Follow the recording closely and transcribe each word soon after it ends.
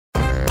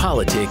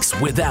Politics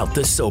without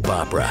the soap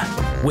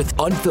opera, with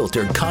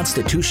unfiltered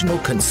constitutional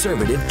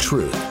conservative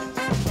truth.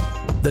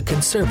 The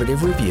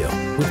Conservative Review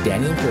with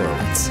Daniel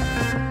Horowitz.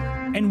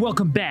 And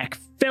welcome back,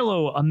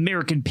 fellow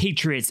American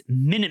patriots,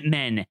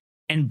 Minutemen,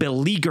 and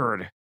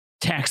beleaguered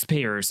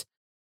taxpayers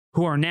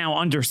who are now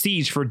under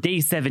siege for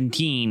day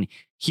 17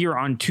 here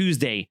on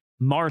Tuesday,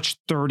 March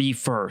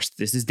 31st.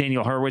 This is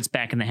Daniel Horowitz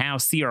back in the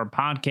house. See our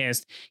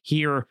podcast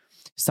here.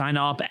 Sign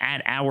up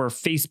at our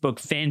Facebook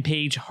fan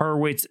page,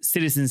 Horowitz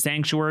Citizen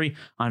Sanctuary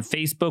on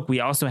Facebook.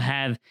 We also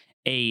have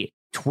a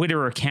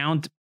Twitter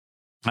account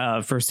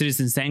for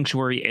Citizen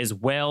Sanctuary as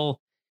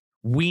well.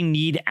 We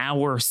need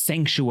our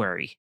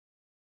sanctuary.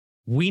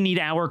 We need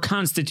our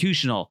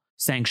constitutional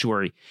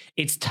sanctuary.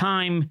 It's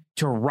time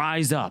to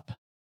rise up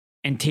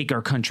and take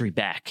our country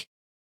back.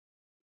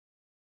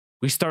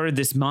 We started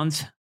this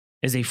month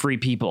as a free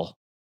people.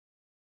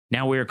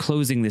 Now we are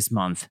closing this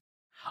month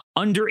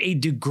under a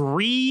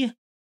degree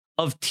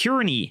of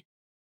tyranny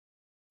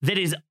that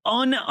is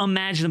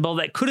unimaginable,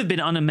 that could have been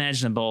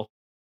unimaginable,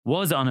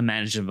 was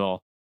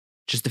unimaginable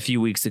just a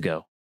few weeks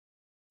ago.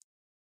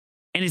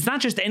 And it's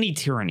not just any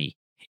tyranny.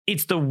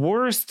 It's the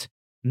worst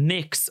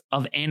mix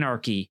of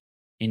anarchy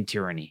and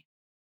tyranny.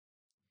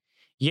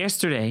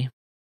 Yesterday,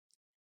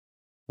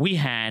 we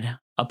had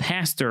a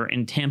pastor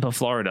in Tampa,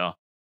 Florida,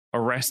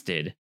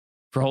 arrested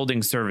for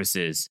holding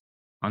services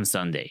on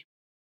Sunday.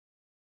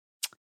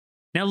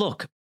 Now,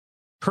 look,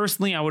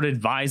 personally, I would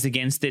advise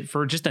against it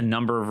for just a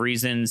number of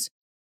reasons.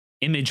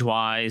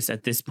 Image-wise,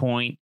 at this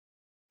point,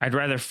 I'd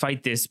rather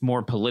fight this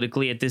more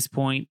politically at this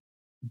point.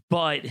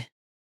 But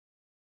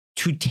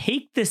to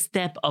take the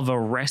step of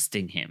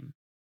arresting him,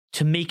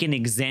 to make an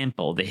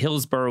example, the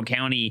Hillsborough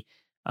County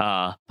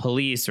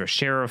police or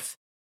sheriff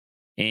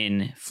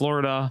in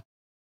Florida,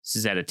 this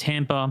is out of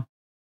Tampa.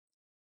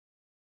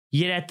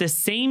 Yet at the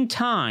same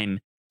time,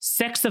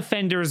 sex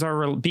offenders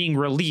are being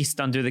released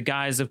under the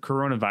guise of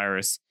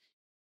coronavirus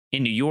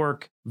in New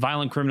York,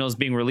 violent criminals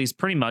being released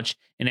pretty much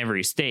in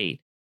every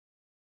state.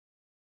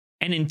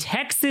 And in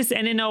Texas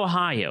and in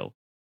Ohio,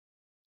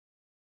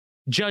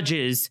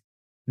 judges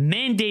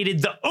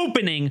mandated the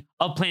opening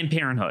of Planned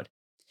Parenthood.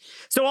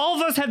 So all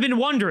of us have been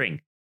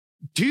wondering,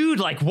 dude,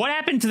 like what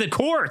happened to the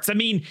courts? I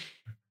mean,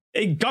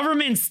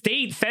 government,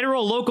 state,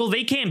 federal, local,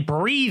 they can't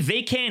breathe.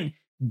 They can't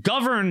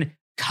govern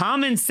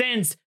common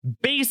sense,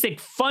 basic,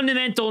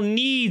 fundamental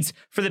needs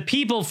for the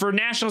people, for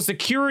national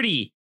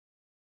security,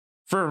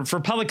 for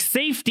public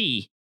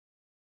safety.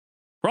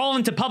 We're all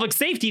into public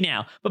safety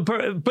now,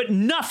 but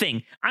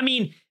nothing. I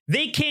mean,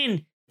 they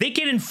can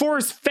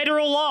enforce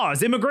federal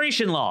laws,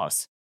 immigration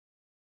laws,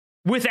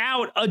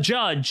 without a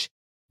judge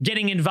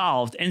getting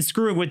involved and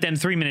screwing with them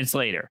 3 minutes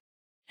later.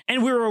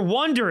 And we were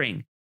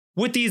wondering,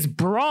 with these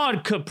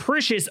broad,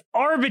 capricious,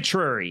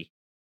 arbitrary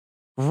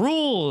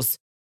rules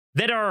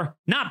that are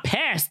not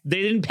passed,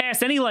 they didn't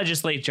pass any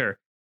legislature.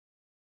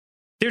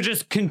 They're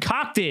just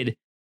concocted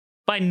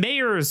by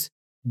mayors,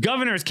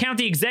 governors,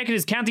 county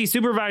executives, county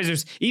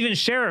supervisors, even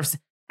sheriffs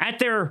at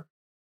their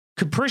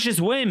capricious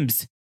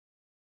whims.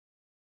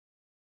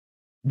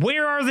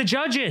 Where are the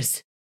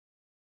judges?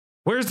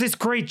 Where's this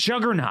great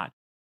juggernaut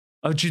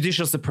of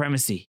judicial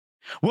supremacy?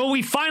 Well,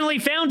 we finally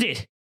found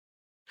it.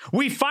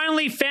 We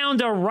finally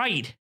found a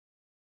right,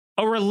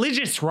 a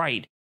religious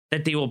right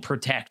that they will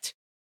protect.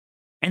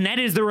 And that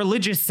is the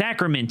religious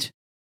sacrament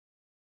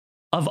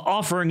of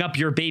offering up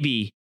your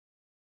baby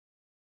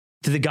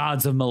to the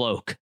gods of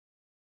Moloch.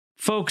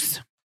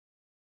 Folks,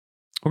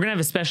 we're going to have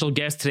a special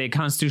guest today, a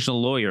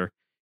constitutional lawyer,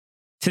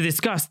 to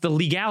discuss the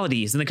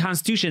legalities in the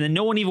Constitution that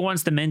no one even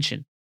wants to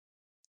mention.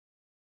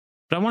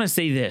 But I want to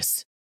say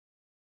this.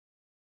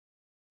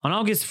 On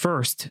August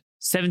 1st,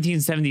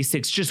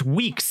 1776, just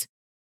weeks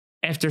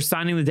after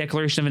signing the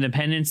Declaration of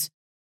Independence,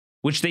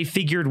 which they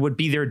figured would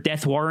be their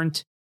death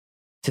warrant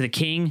to the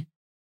king,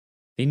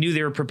 they knew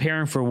they were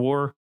preparing for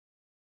war.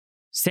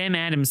 Sam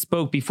Adams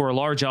spoke before a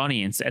large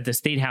audience at the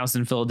State House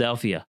in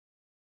Philadelphia,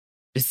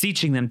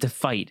 beseeching them to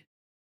fight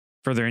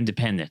for their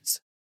independence.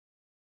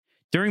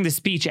 During the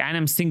speech,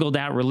 Adams singled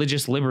out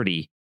religious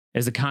liberty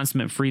as the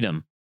consummate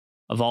freedom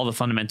of all the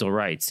fundamental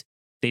rights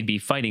they'd be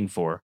fighting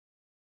for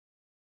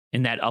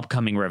in that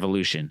upcoming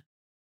revolution.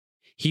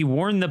 He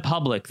warned the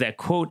public that,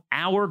 quote,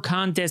 our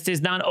contest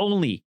is not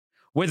only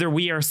whether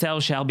we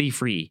ourselves shall be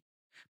free,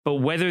 but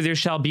whether there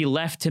shall be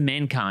left to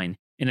mankind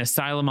an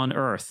asylum on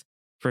earth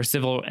for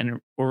civil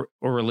or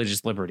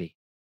religious liberty.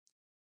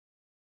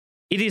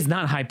 It is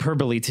not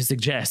hyperbole to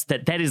suggest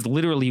that that is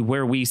literally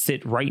where we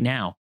sit right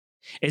now.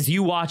 As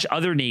you watch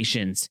other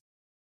nations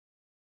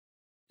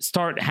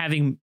start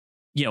having,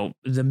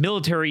 the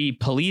military,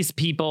 police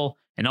people,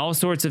 and all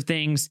sorts of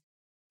things,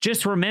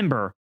 just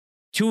remember,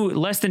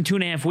 less than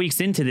 2.5 weeks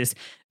into this,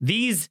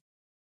 these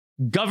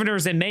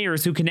governors and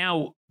mayors who can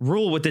now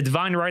rule with the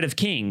divine right of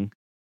king,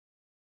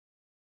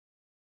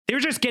 they're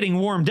just getting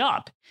warmed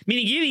up.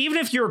 Meaning, even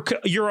if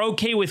you're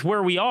okay with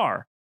where we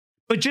are,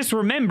 but just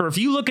remember, if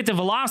you look at the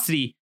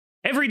velocity,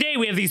 every day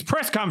we have these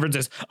press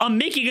conferences. I'm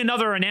making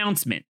another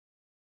announcement.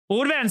 Well,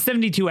 what about in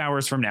 72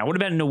 hours from now? What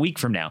about in a week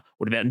from now?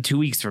 What about in 2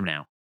 weeks from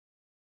now?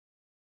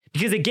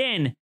 Because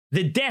again,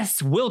 the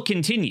deaths will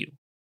continue.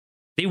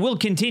 They will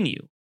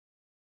continue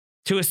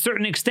to a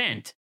certain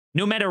extent,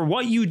 no matter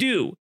what you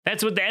do.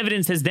 That's what the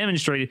evidence has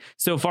demonstrated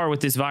so far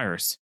with this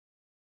virus.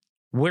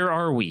 Where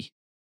are we?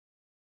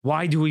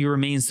 Why do we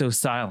remain so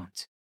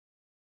silent?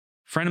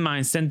 A friend of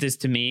mine sent this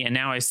to me, and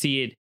now I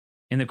see it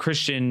in the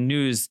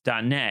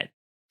christiannews.net.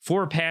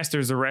 4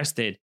 pastors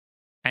arrested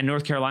at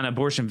North Carolina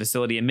abortion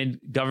facility amid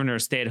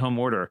governor's stay-at-home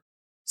order.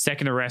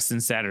 Second arrest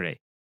since Saturday.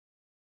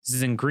 This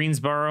is in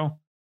Greensboro.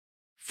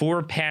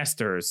 4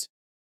 pastors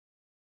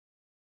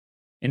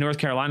in North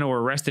Carolina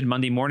were arrested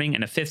Monday morning,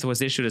 and a 5th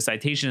was issued a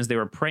citation as they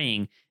were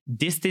praying,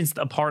 distanced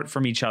apart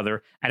from each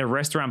other at a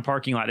restaurant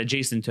parking lot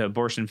adjacent to an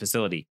abortion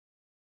facility.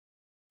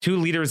 2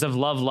 leaders of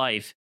Love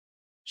Life,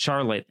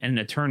 Charlotte, and an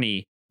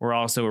attorney were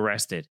also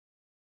arrested.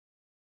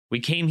 We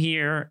came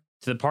here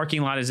to the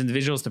parking lot as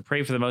individuals to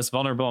pray for the most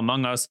vulnerable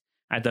among us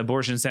at the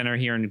abortion center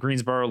here in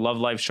Greensboro. Love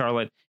Life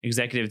Charlotte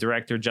Executive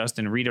Director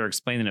Justin Reeder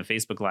explained in a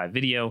Facebook Live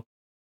video.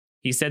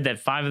 He said that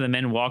 5 of the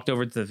men walked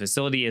over to the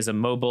facility as a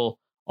mobile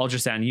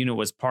ultrasound unit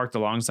was parked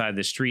alongside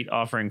the street,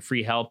 offering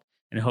free help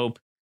and hope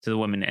to the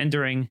women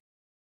entering.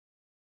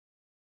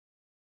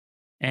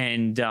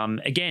 And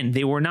again,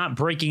 they were not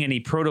breaking any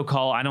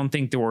protocol. I don't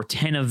think there were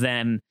 10 of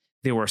them.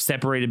 They were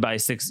separated by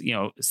 6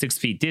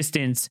 feet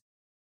distance.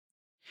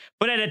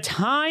 But at a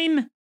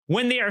time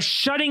when they are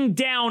shutting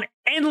down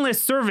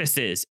endless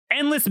services,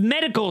 endless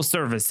medical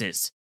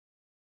services,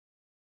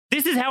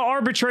 this is how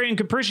arbitrary and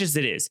capricious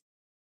it is.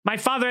 My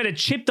father had a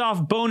chipped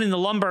off bone in the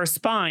lumbar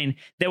spine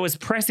that was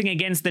pressing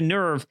against the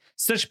nerve,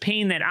 such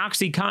pain that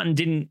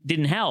OxyContin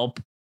didn't help.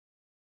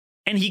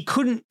 And he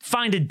couldn't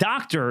find a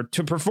doctor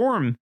to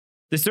perform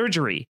the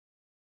surgery.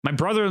 My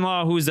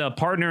brother-in-law, who's a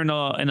partner in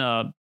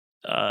a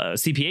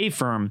CPA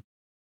firm,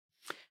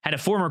 had a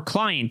former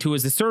client who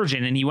was a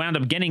surgeon, and he wound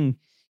up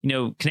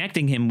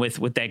connecting him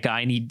with that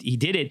guy, and he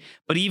did it.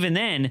 But even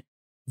then,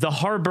 the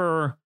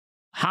Harbor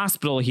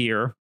Hospital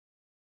here,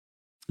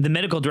 the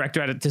medical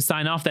director had to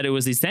sign off that it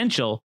was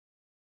essential.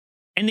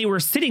 And they were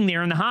sitting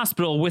there in the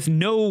hospital with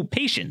no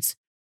patients.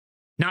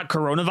 Not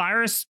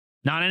coronavirus,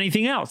 not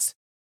anything else.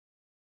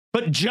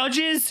 But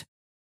judges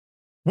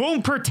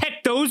won't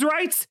protect those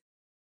rights?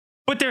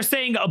 But they're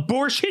saying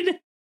abortion?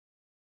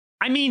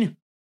 I mean,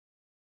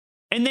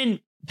 and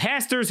then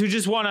pastors who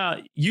just want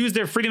to use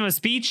their freedom of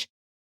speech,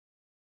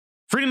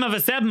 freedom of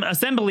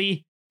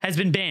assembly has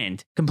been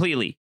banned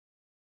completely.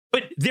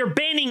 But they're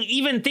banning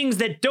even things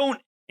that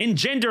don't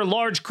engender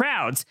large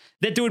crowds,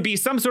 that there would be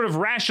some sort of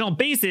rational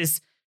basis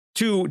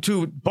to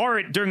bar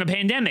it during a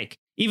pandemic.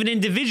 Even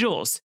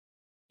individuals,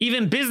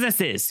 even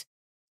businesses.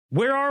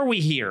 Where are we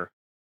here?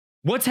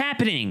 What's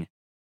happening?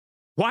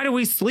 Why do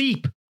we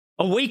sleep?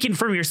 Awaken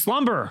from your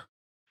slumber.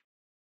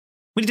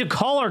 We need to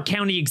call our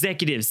county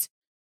executives,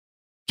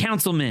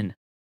 councilmen,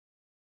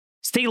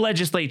 state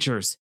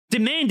legislatures,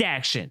 demand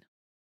action.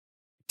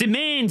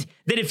 Demand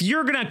that if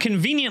you're going to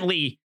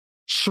conveniently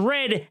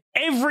shred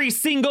every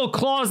single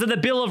clause of the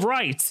Bill of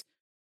Rights,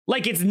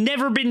 like it's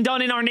never been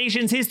done in our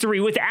nation's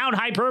history, without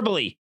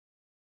hyperbole,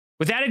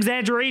 without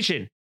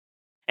exaggeration,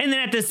 and then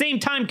at the same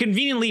time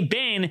conveniently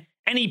ban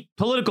any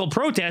political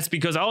protest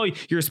because, oh,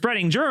 you're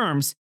spreading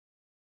germs,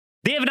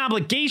 they have an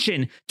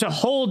obligation to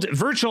hold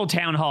virtual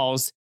town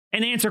halls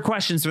and answer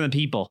questions from the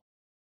people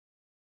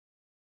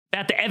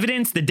about the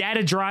evidence, the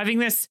data driving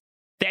this,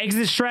 the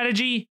exit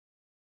strategy,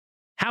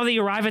 how they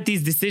arrive at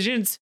these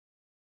decisions.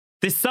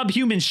 This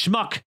subhuman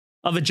schmuck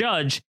of a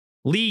judge,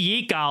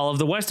 Lee Yeakel of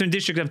the Western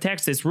District of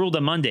Texas, ruled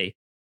on Monday,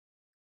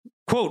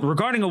 quote,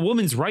 regarding a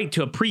woman's right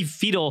to a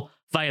pre-fetal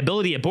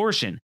viability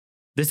abortion,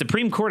 the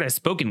Supreme Court has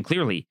spoken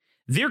clearly.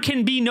 There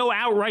can be no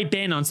outright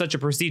ban on such a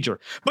procedure,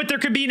 but there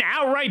could be an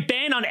outright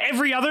ban on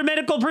every other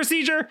medical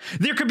procedure.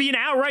 There could be an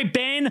outright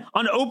ban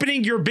on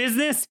opening your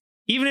business,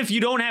 even if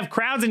you don't have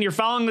crowds and you're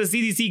following the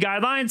CDC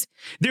guidelines.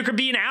 There could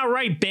be an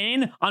outright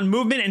ban on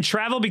movement and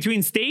travel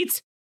between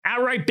states,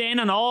 outright ban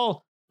on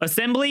all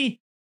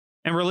assembly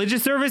and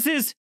religious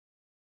services.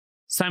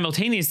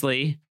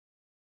 Simultaneously,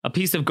 a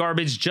piece of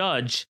garbage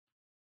judge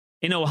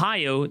in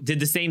Ohio did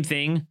the same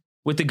thing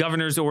with the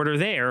governor's order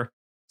there,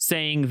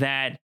 saying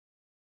that,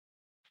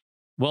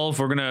 well, if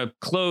we're going to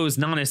close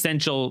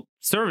non-essential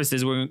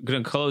services, we're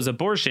going to close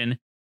abortion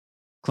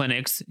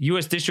clinics.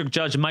 U.S. District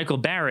Judge Michael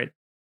Barrett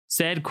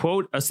said,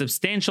 quote, a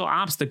substantial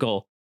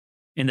obstacle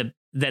in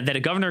that a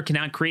governor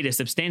cannot create a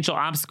substantial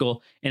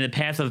obstacle in the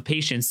path of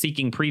patients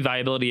seeking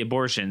pre-viability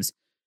abortions,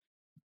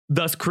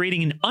 thus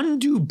creating an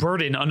undue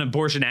burden on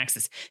abortion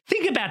access.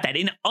 Think about that,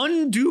 an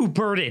undue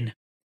burden.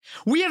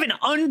 We have an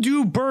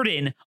undue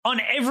burden on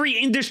every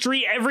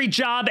industry, every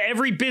job,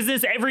 every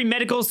business, every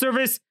medical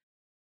service,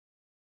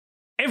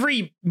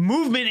 every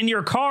movement in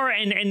your car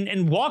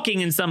and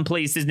walking in some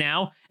places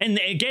now. And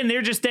again,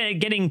 they're just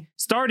getting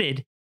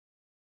started.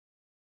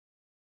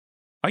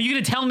 Are you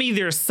going to tell me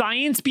there's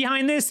science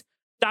behind this?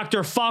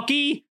 Dr.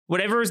 Fauci,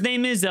 whatever his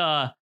name is,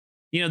 that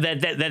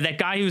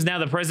guy who's now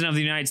the president of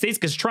the United States,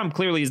 because Trump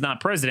clearly is not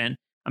president.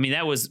 I mean,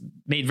 that was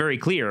made very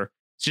clear.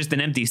 It's just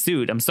an empty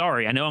suit. I'm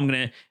sorry. I know I'm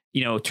going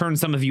to, turn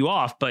some of you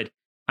off, but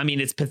I mean,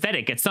 it's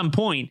pathetic. At some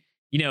point,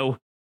 who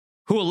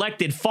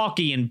elected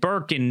Fauci and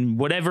Burke and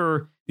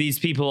whatever these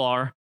people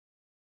are?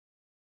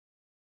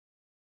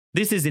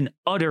 This is an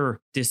utter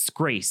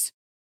disgrace.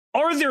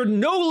 Are there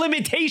no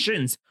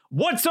limitations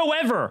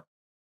whatsoever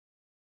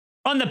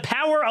on the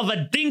power of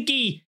a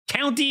dinky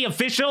county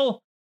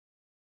official?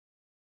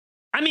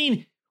 I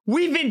mean,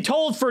 we've been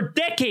told for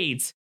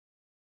decades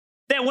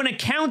that when a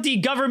county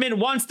government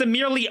wants to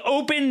merely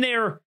open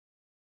their...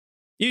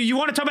 You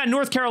want to talk about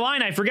North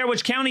Carolina? I forget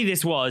which county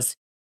this was.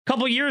 A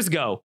couple years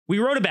ago, we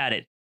wrote about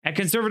it at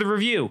Conservative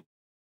Review.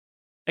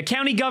 A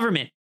county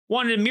government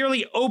wanted to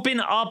merely open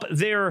up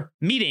their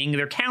meeting,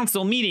 their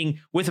council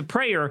meeting, with a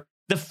prayer.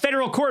 The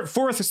federal court,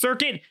 Fourth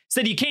Circuit,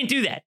 said you can't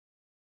do that.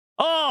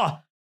 Oh,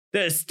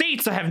 the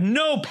states have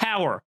no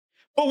power.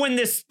 But when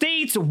the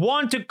states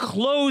want to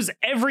close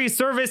every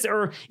service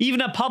or even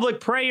a public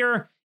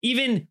prayer,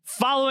 even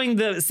following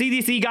the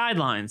CDC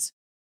guidelines,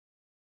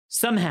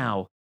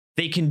 somehow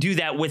they can do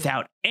that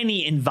without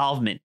any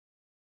involvement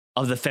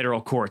of the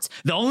federal courts.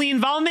 The only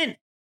involvement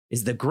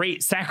is the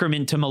great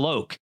sacrament to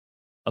Moloch,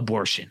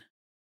 abortion.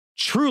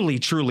 Truly,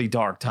 truly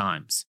dark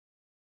times.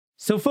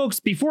 So, folks,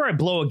 before I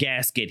blow a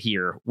gasket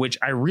here, which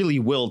I really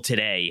will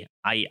today,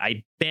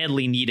 I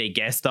badly need a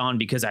guest on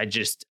because I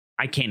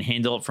can't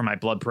handle it for my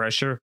blood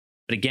pressure.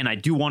 But again, I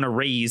do want to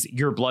raise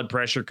your blood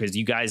pressure because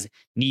you guys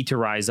need to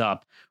rise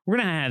up. We're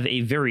going to have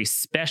a very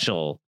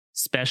special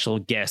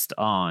guest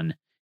on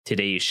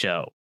today's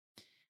show.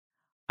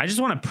 I just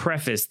want to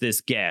preface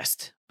this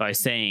guest by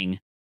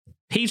saying,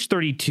 page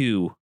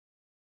 32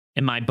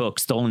 in my book,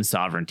 Stolen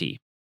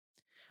Sovereignty,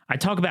 I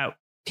talk about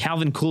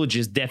Calvin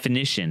Coolidge's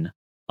definition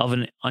of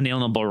an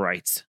unalienable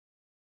rights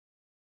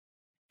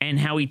and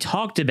how he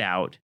talked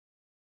about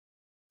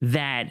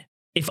that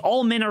if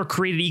all men are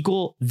created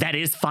equal, that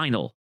is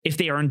final. If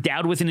they are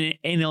endowed with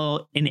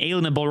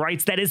inalienable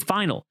rights, that is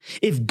final.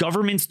 If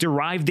governments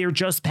derive their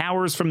just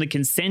powers from the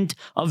consent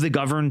of the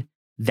governed,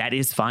 that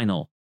is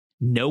final.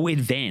 No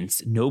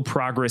advance, no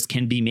progress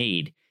can be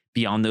made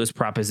beyond those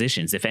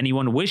propositions. If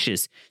anyone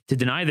wishes to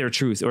deny their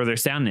truth or their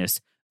soundness,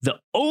 the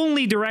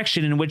only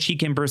direction in which he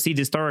can proceed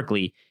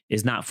historically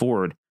is not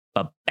forward,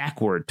 but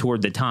backward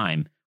toward the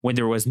time when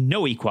there was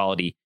no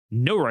equality,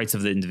 no rights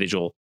of the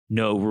individual,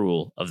 no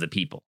rule of the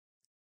people.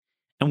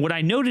 And what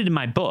I noted in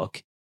my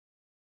book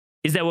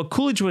is that what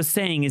Coolidge was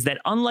saying is that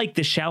unlike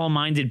the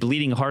shallow-minded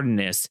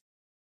bleeding-heartedness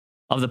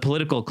of the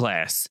political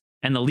class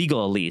and the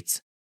legal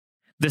elites,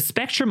 the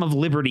spectrum of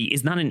liberty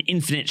is not an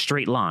infinite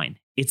straight line.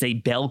 It's a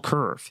bell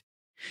curve.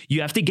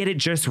 You have to get it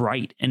just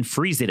right and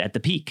freeze it at the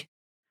peak.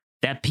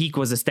 That peak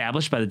was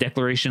established by the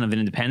Declaration of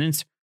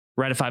Independence,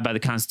 ratified by the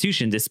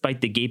Constitution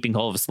despite the gaping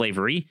hole of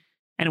slavery,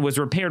 and it was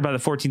repaired by the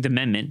 14th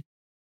Amendment,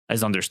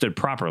 as understood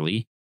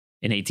properly,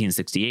 in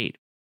 1868.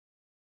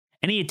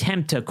 Any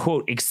attempt to,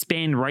 quote,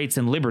 expand rights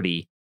and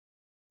liberty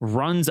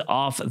runs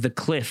off the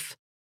cliff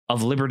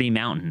of Liberty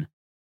Mountain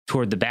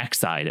toward the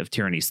backside of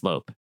Tyranny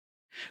Slope.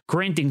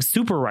 Granting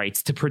super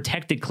rights to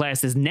protected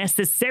classes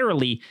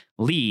necessarily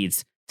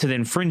leads to the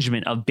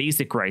infringement of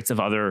basic rights of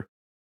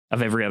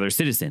every other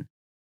citizen.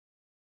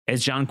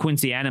 As John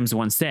Quincy Adams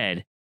once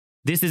said,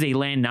 this is a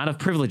land not of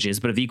privileges,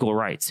 but of equal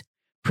rights.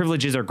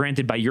 Privileges are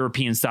granted by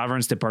European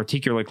sovereigns to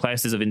particular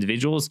classes of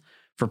individuals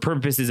for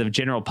purposes of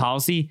general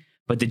policy,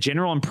 but the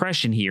general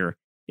impression here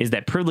is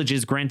that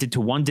privileges granted to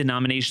one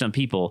denomination of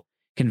people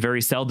can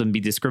very seldom be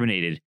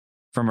discriminated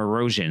from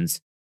erosions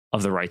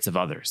of the rights of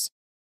others.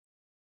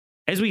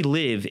 As we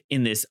live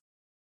in this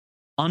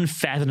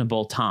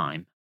unfathomable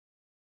time,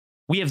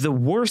 we have the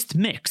worst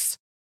mix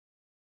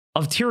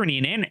of tyranny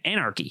and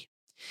anarchy.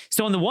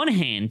 So on the one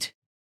hand,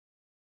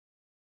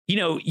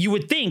 you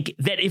would think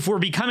that if we're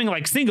becoming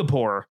like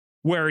Singapore,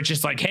 where it's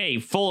just like, hey,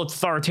 full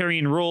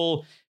authoritarian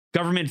rule,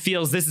 government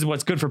feels this is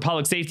what's good for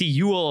public safety,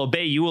 you will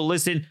obey, you will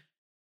listen.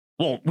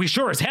 Well, we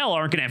sure as hell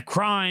aren't going to have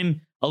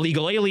crime,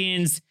 illegal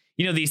aliens.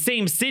 These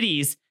same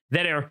cities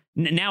that are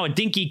now a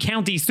dinky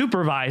county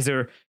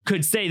supervisor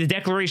could say the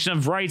Declaration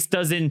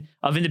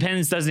of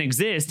Independence doesn't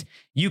exist.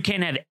 You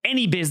can't have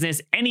any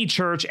business, any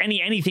church,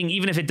 anything,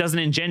 even if it doesn't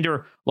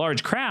engender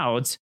large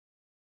crowds.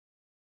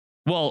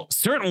 Well,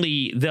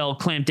 certainly they'll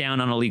clamp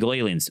down on illegal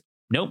aliens.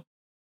 Nope.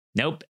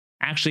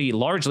 Actually,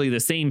 largely the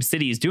same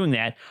cities doing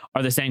that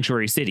are the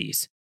sanctuary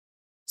cities.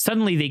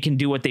 Suddenly they can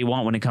do what they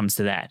want when it comes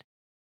to that.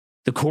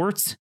 The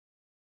courts,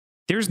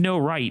 there's no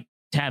right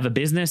to have a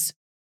business,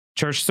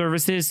 church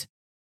services,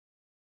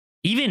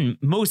 even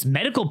most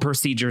medical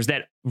procedures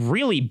that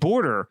really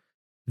border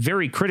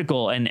very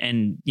critical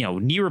and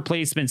knee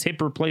replacements,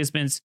 hip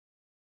replacements.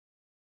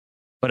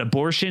 But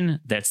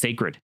abortion, that's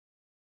sacred.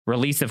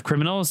 Release of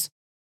criminals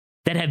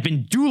that have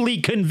been duly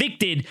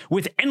convicted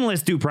with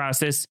endless due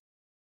process,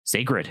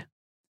 sacred.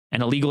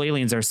 And illegal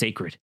aliens are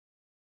sacred.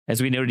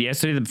 As we noted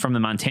yesterday from the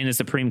Montana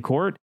Supreme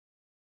Court,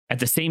 at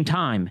the same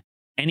time,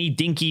 any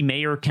dinky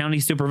mayor, county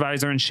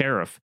supervisor, and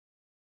sheriff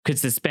could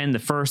suspend the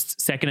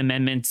First, Second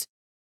Amendments,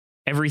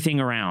 everything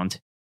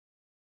around.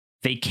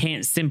 They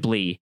can't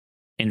simply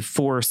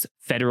enforce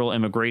federal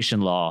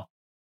immigration law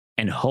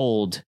and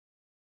hold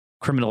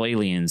criminal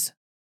aliens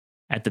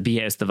at the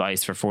BS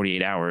device for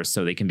 48 hours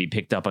so they can be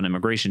picked up on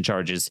immigration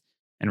charges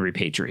and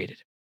repatriated.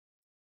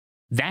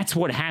 That's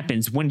what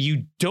happens when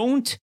you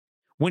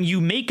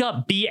make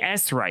up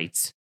BS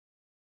rights,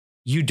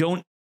 you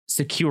don't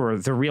secure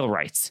the real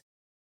rights.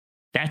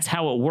 That's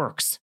how it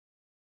works.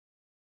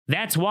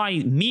 That's why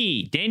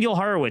me, Daniel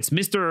Horowitz,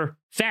 Mr.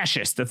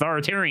 Fascist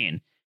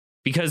Authoritarian,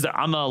 because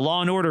I'm a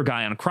law and order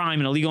guy on crime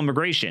and illegal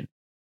immigration.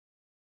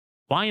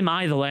 Why am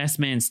I the last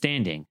man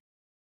standing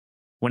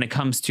when it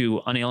comes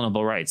to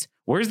unalienable rights?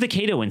 Where's the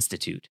Cato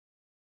Institute?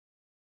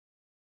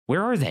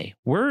 Where are they?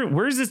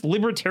 Where's this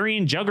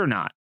libertarian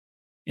juggernaut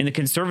in the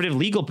conservative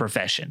legal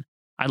profession?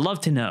 I'd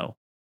love to know.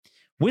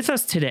 With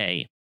us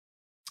today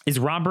is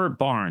Robert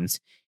Barnes.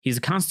 He's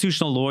a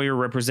constitutional lawyer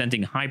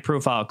representing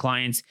high-profile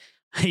clients.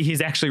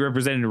 He's actually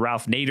represented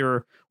Ralph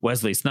Nader,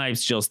 Wesley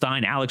Snipes, Jill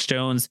Stein, Alex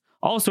Jones,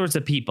 all sorts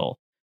of people.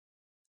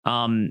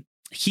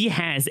 He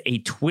has a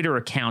Twitter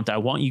account I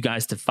want you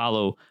guys to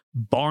follow,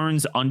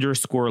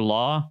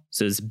 Barnes_law.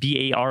 So it's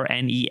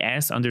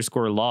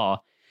BARNES_law,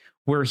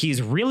 where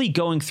he's really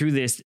going through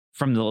this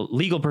from the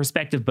legal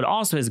perspective, but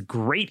also has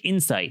great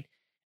insight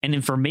and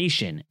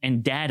information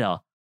and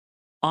data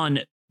on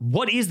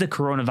what is the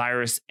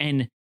coronavirus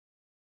and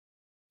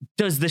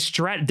does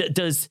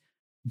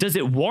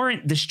it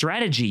warrant the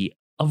strategy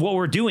of what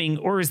we're doing,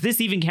 or is this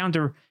even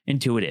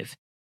counterintuitive?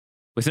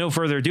 With no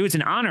further ado, it's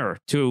an honor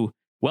to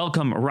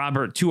welcome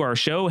Robert to our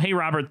show. Hey,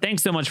 Robert,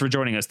 thanks so much for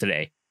joining us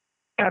today.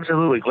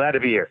 Absolutely. Glad to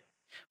be here.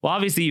 Well,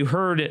 obviously, you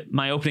heard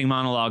my opening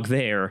monologue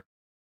there.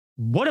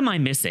 What am I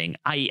missing?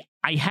 I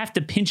have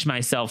to pinch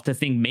myself to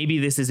think maybe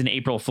this is an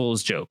April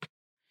Fool's joke.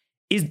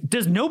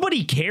 Does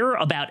nobody care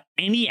about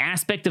any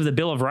aspect of the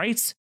Bill of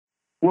Rights?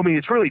 Well, I mean,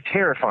 it's really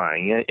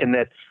terrifying in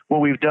that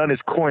what we've done is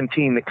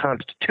quarantine the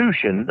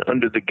Constitution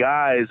under the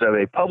guise of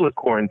a public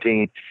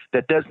quarantine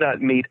that does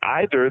not meet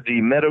either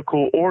the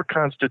medical or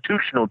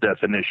constitutional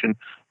definition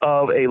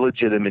of a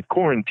legitimate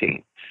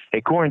quarantine.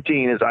 A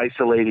quarantine is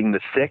isolating the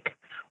sick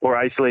or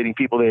isolating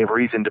people they have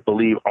reason to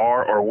believe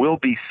are or will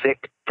be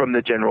sick from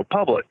the general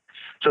public.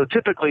 So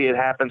typically it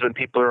happens when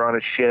people are on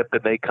a ship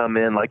and they come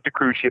in, like the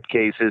cruise ship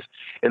cases.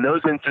 In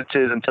those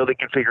instances, until they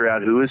can figure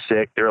out who is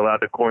sick, they're allowed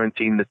to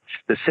quarantine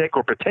the sick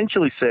or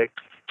potentially sick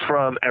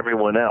from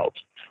everyone else.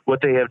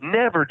 What they have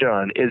never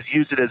done is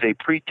use it as a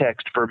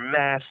pretext for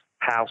mass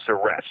house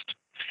arrest.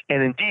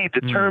 And indeed,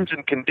 the terms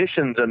and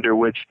conditions under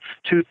which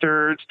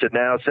 2/3 to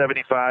now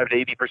 75 to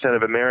 80%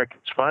 of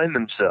Americans find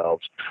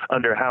themselves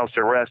under house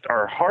arrest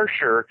are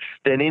harsher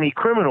than any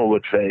criminal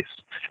would face.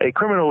 A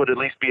criminal would at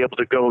least be able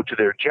to go to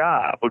their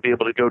job, would be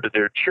able to go to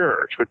their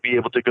church, would be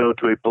able to go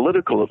to a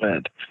political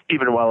event,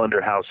 even while under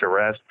house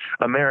arrest.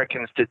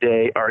 Americans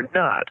today are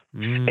not.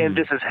 And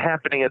this is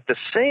happening at the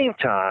same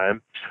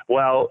time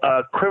while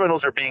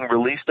criminals are being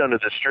released onto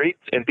the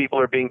streets and people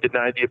are being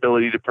denied the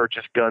ability to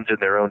purchase guns in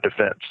their own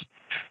defense.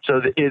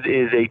 So it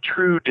is a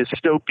true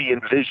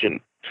dystopian vision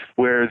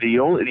where the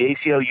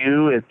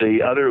ACLU and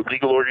the other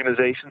legal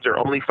organizations are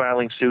only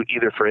filing suit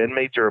either for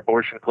inmates or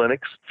abortion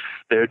clinics.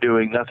 They're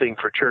doing nothing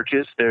for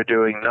churches. They're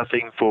doing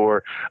nothing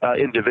for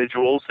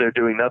individuals. They're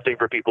doing nothing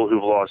for people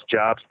who've lost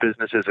jobs,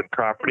 businesses, and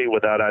property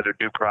without either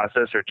due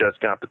process or just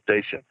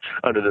compensation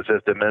under the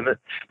Fifth Amendment.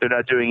 They're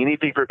not doing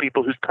anything for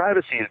people whose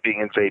privacy is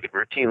being invaded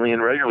routinely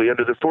and regularly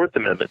under the Fourth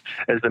Amendment.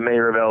 As the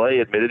mayor of L.A.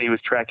 admitted, he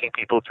was tracking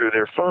people through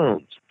their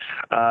phones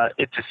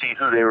to see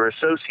who they were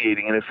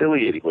associating and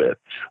affiliating with.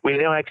 We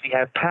now actually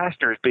have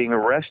pastors being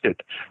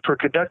arrested for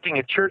conducting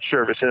a church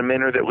service in a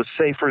manner that was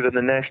safer than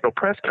the national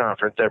press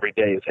conference every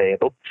day is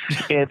handled.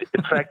 And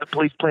in fact, the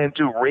police planned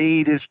to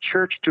raid his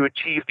church to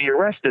achieve the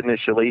arrest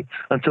initially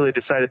until they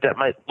decided that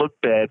might look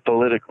bad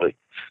politically.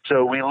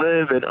 So we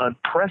live in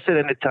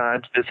unprecedented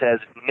times. This has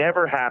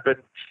never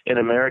happened in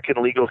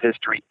American legal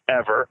history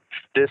ever.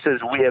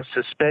 We have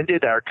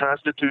suspended our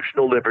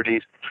constitutional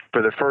liberties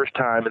for the first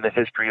time in the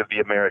history of the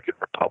American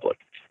Republic.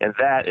 And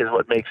that is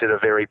what makes it a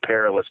very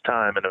perilous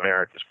time in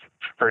America's,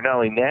 for not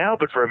only now,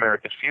 but for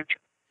America's future.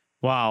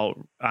 Wow.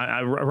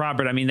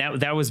 Robert, I mean,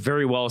 that was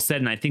very well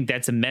said. And I think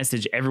that's a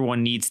message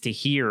everyone needs to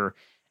hear.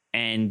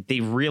 And they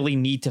really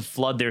need to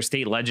flood their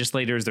state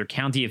legislators, their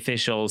county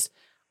officials,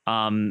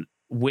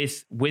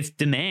 with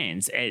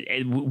demands.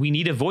 And we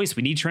need a voice.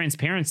 We need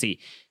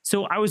transparency.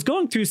 So I was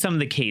going through some of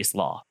the case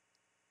law.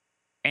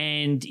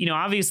 And,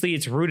 obviously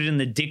it's rooted in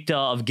the dicta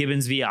of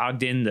Gibbons v.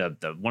 Ogden,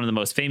 the one of the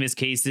most famous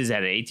cases out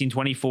of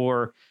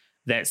 1824,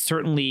 that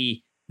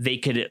certainly they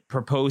could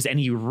propose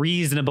any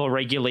reasonable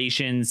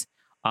regulations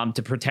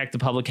to protect the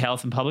public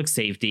health and public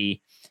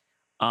safety.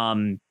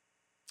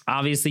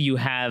 Obviously, you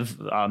have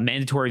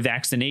mandatory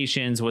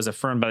vaccinations was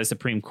affirmed by the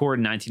Supreme Court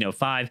in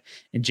 1905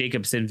 in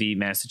Jacobson v.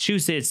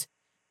 Massachusetts.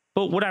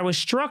 But what I was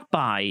struck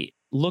by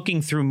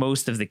looking through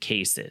most of the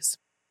cases,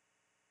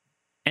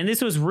 and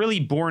this was really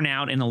borne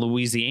out in a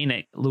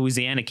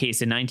Louisiana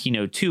case in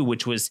 1902,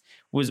 which was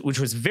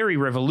very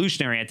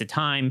revolutionary at the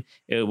time.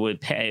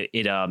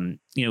 It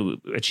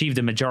achieved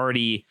a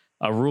majority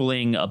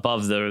ruling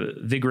above the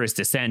vigorous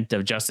dissent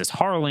of Justice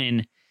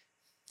Harlan.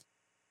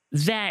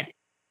 That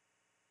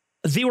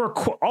they were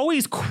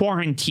always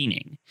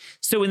quarantining.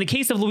 So in the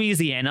case of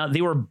Louisiana,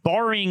 they were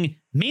barring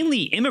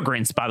mainly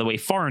immigrants, by the way,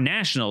 foreign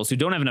nationals who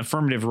don't have an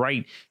affirmative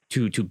right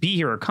to be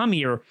here or come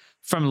here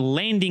from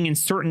landing in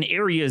certain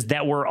areas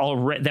that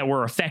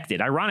were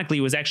affected. Ironically,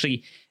 it was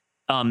actually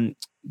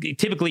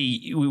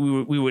typically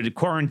we would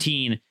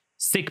quarantine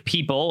sick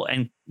people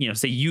and,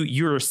 say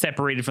you're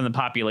separated from the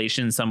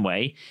population in some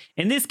way.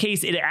 In this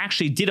case, it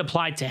actually did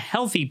apply to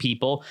healthy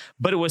people,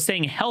 but it was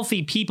saying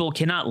healthy people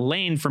cannot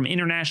land from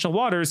international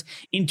waters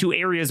into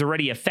areas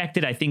already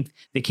affected. I think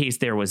the case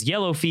there was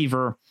yellow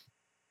fever.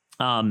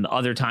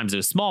 Other times it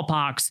was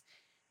smallpox.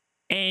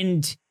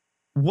 And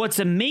what's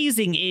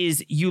amazing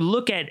is you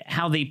look at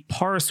how they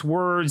parse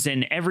words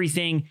and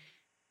everything.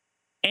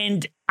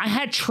 And I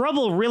had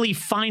trouble really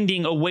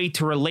finding a way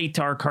to relate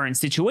to our current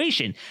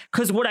situation,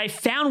 because what I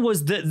found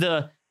was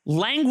the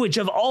language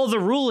of all the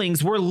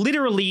rulings were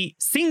literally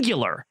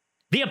singular.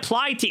 They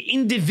apply to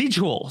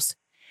individuals.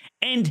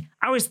 And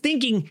I was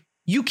thinking,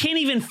 you can't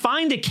even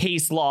find a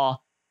case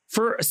law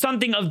for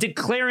something of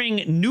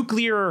declaring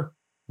nuclear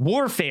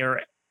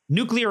warfare,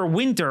 nuclear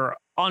winter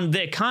on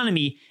the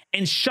economy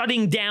and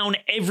shutting down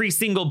every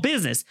single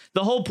business.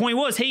 The whole point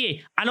was,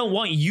 hey, I don't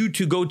want you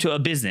to go to a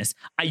business.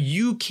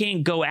 You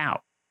can't go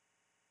out.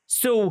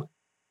 So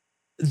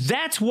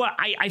that's what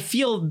I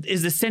feel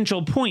is the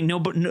central point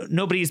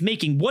nobody's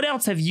making. What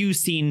else have you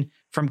seen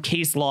from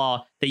case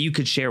law that you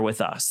could share with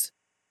us?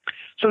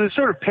 So there's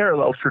sort of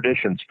parallel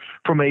traditions.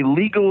 From a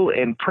legal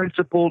and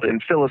principled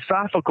and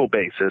philosophical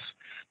basis,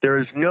 there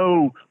is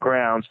no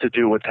grounds to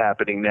do what's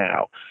happening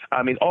now.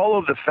 I mean, all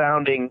of the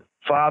founding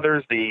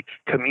fathers, the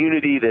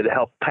community that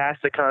helped pass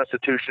the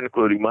Constitution,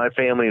 including my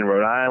family in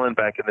Rhode Island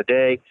back in the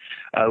day,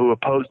 who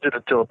opposed it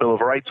until a Bill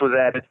of Rights was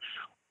added,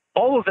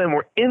 all of them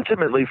were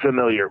intimately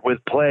familiar with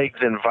plagues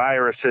and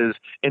viruses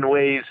in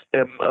ways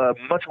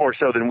much more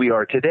so than we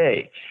are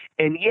today.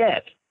 And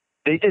yet,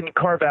 they didn't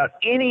carve out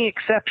any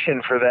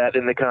exception for that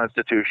in the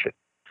Constitution.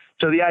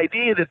 So the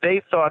idea that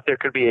they thought there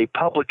could be a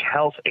public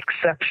health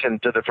exception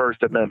to the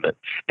First Amendment,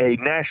 a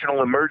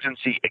national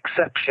emergency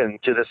exception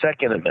to the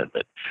Second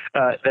Amendment,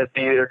 that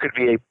there could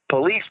be a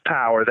police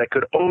power that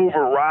could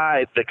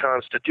override the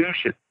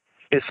Constitution,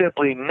 is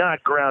simply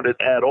not grounded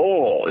at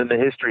all in the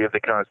history of the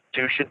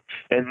Constitution,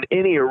 and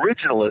any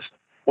originalist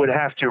would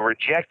have to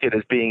reject it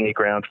as being a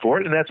ground for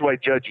it. And that's why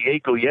Judge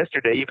Yackel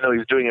yesterday, even though he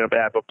was doing it on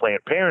behalf of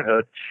Planned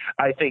Parenthood,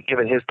 I think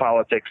given his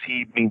politics,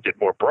 he means it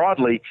more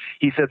broadly.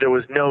 He said there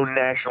was no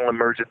national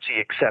emergency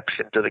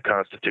exception to the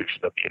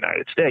Constitution of the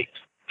United States.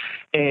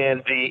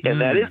 And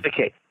that is the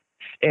case.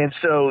 And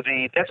so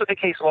that's what the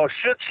case law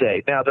should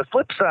say. Now, the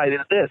flip side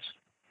is this.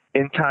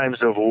 In times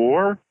of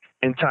war,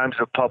 in times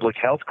of public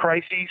health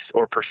crises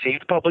or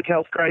perceived public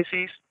health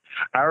crises,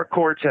 our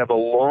courts have a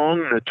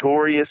long,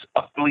 notorious,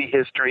 ugly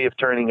history of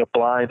turning a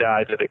blind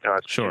eye to the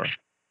Constitution. Sure.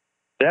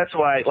 That's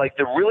why, I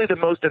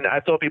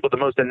tell people the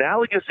most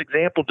analogous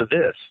example to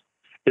this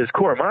is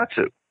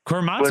Korematsu.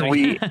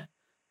 Korematsu.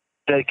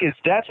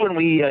 That's when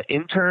we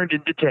interned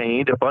and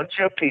detained a bunch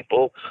of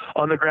people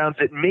on the grounds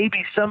that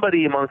maybe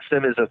somebody amongst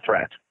them is a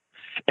threat.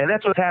 And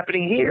that's what's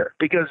happening here,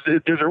 because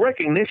there's a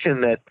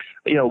recognition that,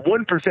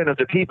 1% of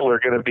the people are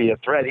going to be a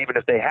threat, even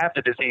if they have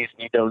the disease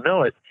and you don't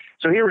know it.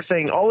 So here we're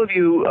saying all of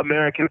you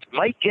Americans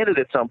might get it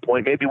at some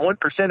point, maybe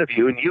 1% of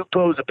you, and you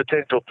pose a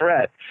potential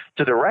threat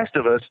to the rest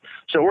of us,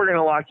 so we're going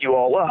to lock you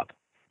all up.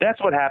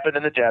 That's what happened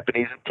in the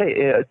Japanese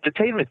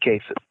detainment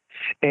cases.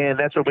 And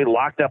that's when we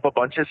locked up a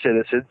bunch of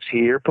citizens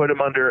here, put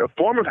them under a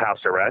form of house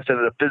arrest,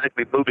 ended up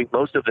physically moving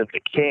most of them to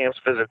camps,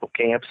 physical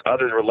camps.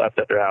 Others were left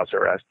under house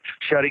arrest,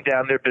 shutting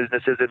down their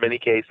businesses in many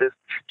cases,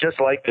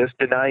 just like this,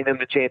 denying them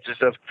the chances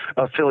of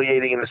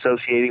affiliating and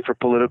associating for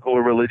political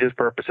or religious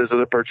purposes or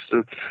the purchase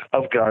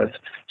of guns.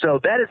 So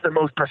that is the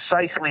most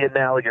precisely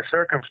analogous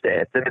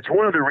circumstance. And it's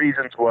one of the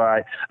reasons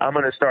why I'm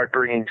going to start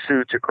bringing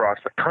suits across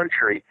the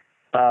country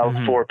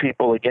for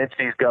people against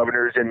these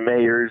governors and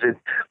mayors and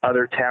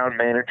other town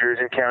managers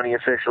and county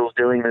officials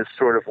doing this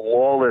sort of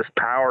lawless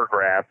power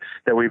grab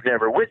that we've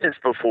never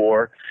witnessed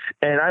before.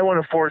 And I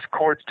want to force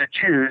courts to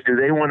choose, do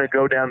they want to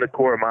go down the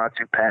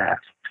Korematsu path,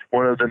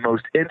 one of the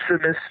most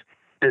infamous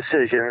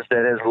decisions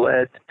that has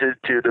led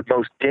to the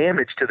most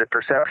damage to the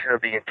perception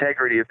of the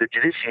integrity of the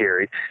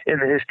judiciary in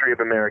the history of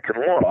American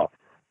law?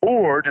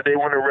 Or do they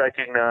want to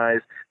recognize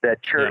that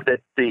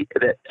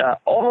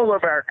all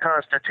of our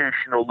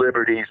constitutional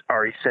liberties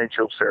are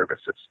essential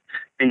services?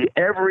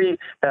 Every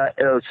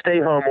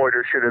stay-home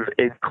order should have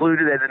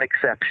included as an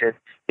exception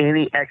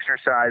any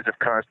exercise of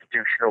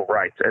constitutional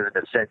rights as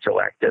an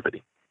essential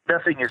activity.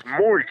 Nothing is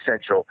more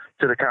essential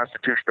to the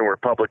constitutional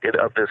republic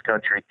of this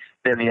country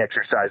than the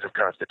exercise of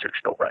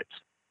constitutional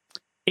rights.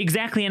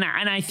 Exactly, and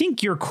I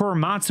think your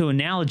Korematsu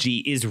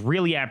analogy is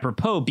really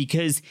apropos,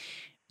 because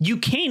you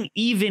can't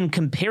even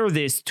compare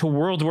this to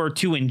World War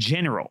II in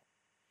general.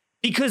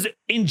 Because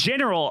in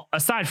general,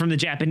 aside from the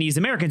Japanese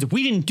Americans,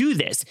 we didn't do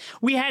this.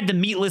 We had the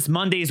meatless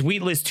Mondays,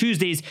 wheatless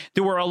Tuesdays.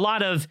 There were a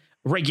lot of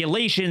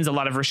regulations, a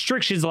lot of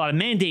restrictions, a lot of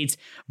mandates.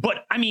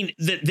 But I mean,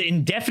 the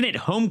indefinite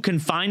home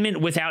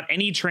confinement without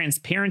any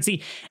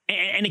transparency.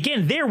 And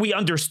again, there we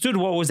understood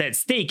what was at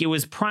stake. It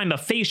was prima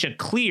facie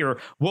clear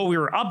what we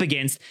were up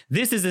against.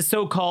 This is a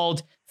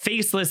so-called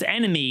faceless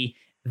enemy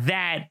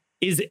that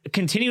is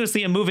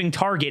continuously a moving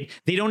target.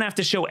 They don't have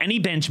to show any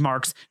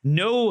benchmarks,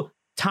 no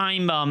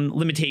time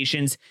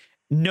limitations,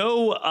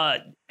 no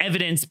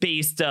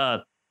evidence-based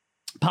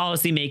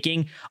policy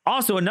making.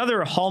 Also,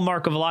 another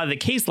hallmark of a lot of the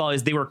case law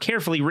is they were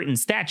carefully written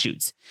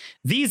statutes.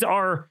 These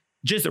are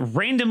just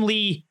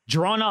randomly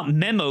drawn up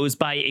memos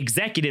by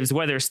executives,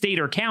 whether state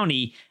or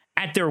county,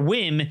 at their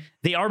whim.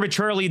 They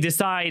arbitrarily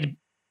decide,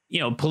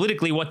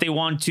 politically what they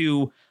want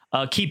to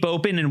keep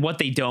open and what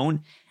they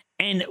don't.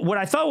 And what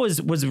I thought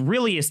was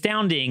really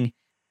astounding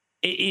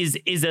is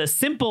a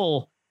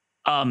simple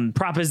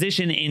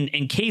proposition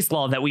in case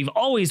law that we've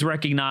always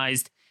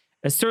recognized,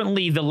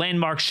 certainly the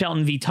landmark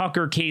Shelton v.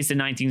 Tucker case in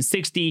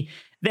 1960,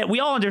 that we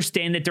all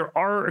understand that there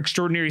are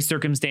extraordinary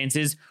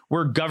circumstances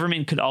where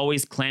government could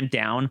always clamp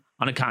down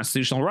on a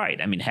constitutional right.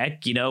 I mean,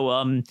 heck,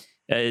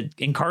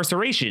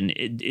 incarceration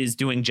is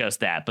doing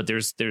just that. But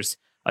there's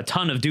a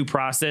ton of due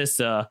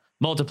process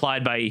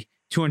multiplied by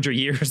 200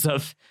 years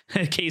of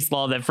case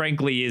law that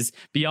frankly is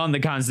beyond the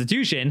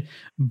Constitution.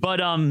 But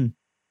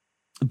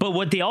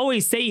what they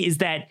always say is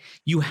that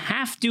you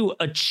have to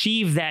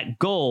achieve that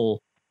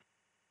goal.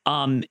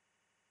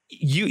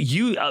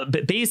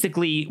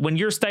 Basically, when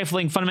you're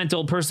stifling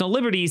fundamental personal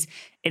liberties,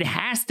 it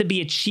has to be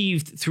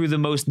achieved through the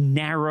most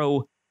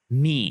narrow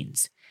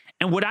means.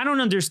 And what I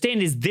don't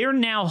understand is they're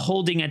now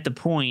holding at the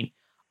point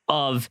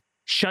of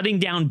shutting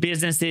down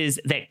businesses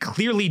that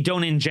clearly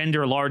don't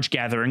engender large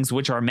gatherings,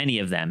 which are many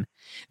of them.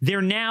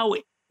 They're now,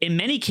 in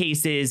many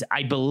cases,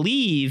 I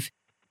believe,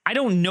 I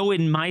don't know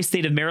in my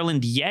state of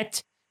Maryland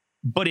yet,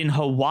 but in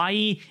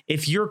Hawaii,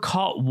 if you're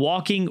caught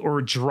walking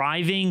or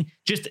driving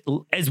just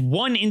as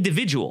one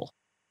individual,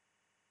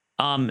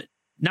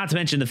 not to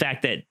mention the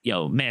fact that,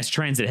 mass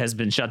transit has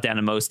been shut down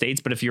in most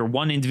states, but if you're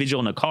one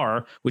individual in a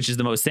car, which is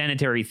the most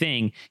sanitary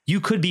thing,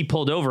 you could be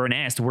pulled over and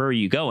asked, where are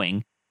you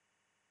going?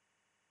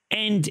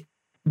 And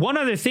one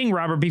other thing,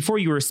 Robert, before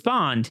you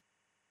respond,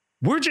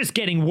 we're just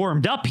getting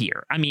warmed up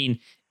here. I mean,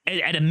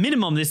 at a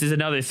minimum, this is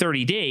another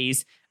 30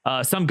 days.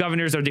 Some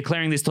governors are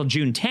declaring this till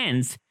June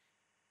 10th.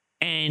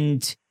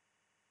 And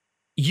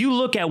you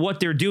look at what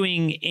they're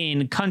doing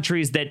in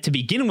countries that, to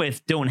begin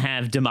with, don't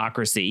have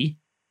democracy.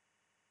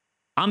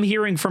 I'm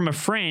hearing from a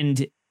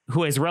friend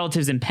who has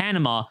relatives in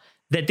Panama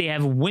that they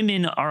have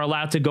women are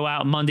allowed to go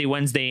out Monday,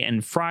 Wednesday,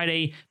 and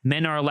Friday.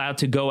 Men are allowed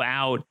to go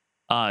out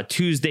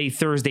Tuesday,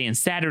 Thursday, and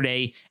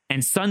Saturday.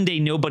 And Sunday,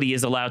 nobody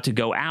is allowed to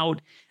go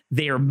out.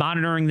 They are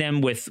monitoring them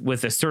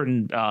with a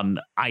certain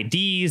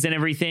IDs and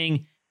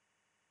everything.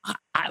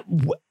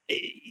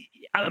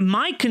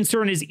 My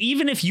concern is,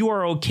 even if you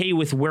are okay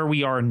with where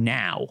we are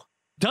now,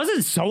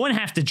 doesn't someone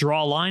have to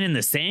draw a line in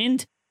the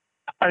sand?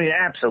 I mean,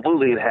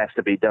 absolutely, it has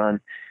to be done.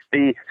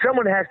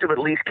 Someone has to at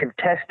least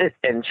contest it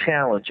and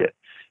challenge it,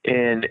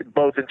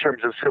 both in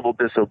terms of civil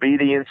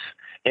disobedience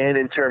and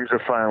in terms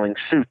of filing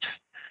suits.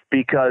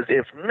 Because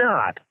if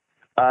not,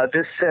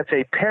 this sets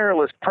a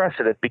perilous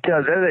precedent.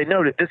 Because, as I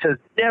noted, this has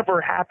never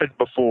happened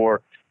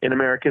before in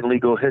American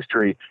legal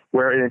history,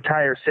 where an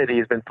entire city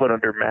has been put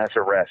under mass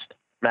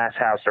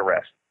house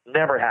arrest.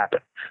 Never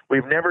happened.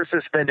 We've never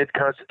suspended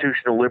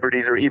constitutional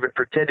liberties or even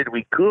pretended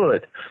we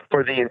could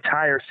for the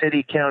entire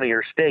city, county,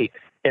 or state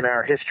in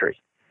our history.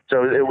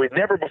 So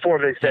never before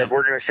they said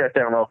we're going to shut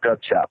down all gun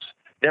shops.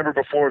 Never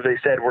before they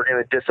said we're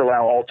going to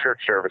disallow all church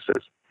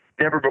services.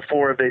 Never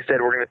before have they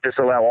said we're going to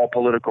disallow all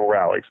political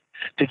rallies.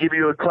 To give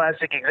you a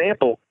classic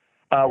example,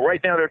 right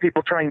now there are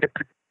people trying to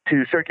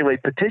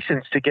circulate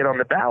petitions to get on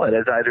the ballot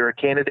as either a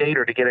candidate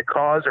or to get a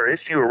cause or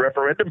issue a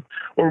referendum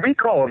or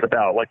recall on the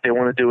ballot, like they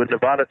want to do in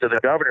Nevada to the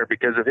governor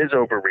because of his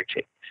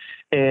overreaching.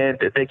 And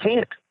they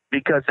can't,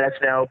 because that's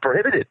now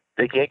prohibited.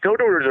 They can't go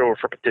door to door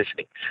for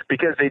petitioning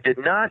because they did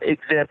not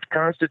exempt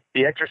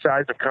the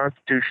exercise of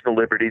constitutional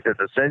liberties as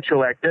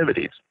essential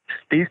activities.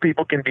 These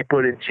people can be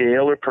put in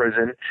jail or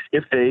prison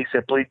if they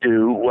simply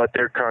do what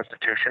their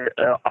Constitution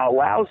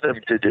allows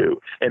them to do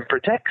and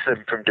protects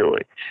them from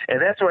doing.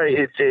 And that's why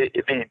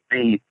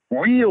the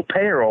real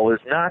peril is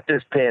not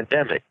this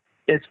pandemic.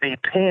 It's the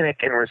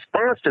panic in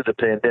response to the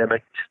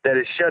pandemic that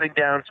is shutting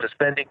down,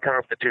 suspending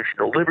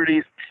constitutional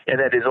liberties, and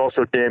that is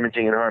also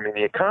damaging and harming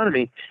the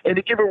economy. And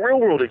to give a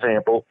real-world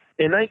example,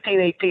 in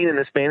 1918 in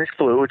the Spanish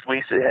flu, which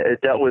we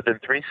dealt with in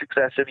 3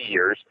 successive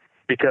years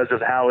because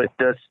of how it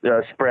does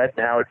spread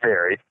and how it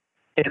varied,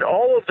 in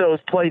all of those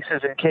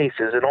places and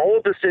cases, in all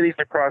of the cities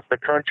across the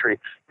country,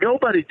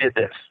 nobody did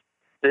this.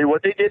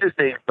 What they did is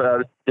they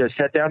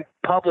shut down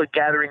public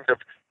gatherings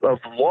of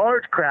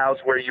large crowds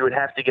where you would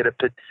have to get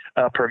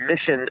a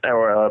permission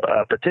or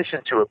a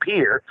petition to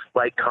appear,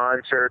 like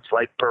concerts,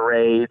 like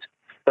parades.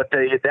 But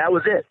that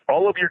was it.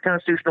 All of your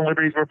constitutional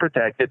liberties were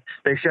protected.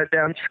 They shut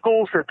down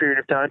schools for a period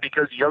of time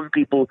because young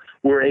people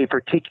were a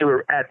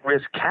particular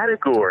at-risk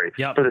category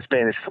for the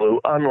Spanish flu,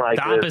 unlike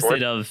the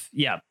opposite of,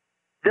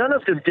 None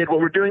of them did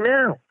what we're doing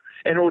now.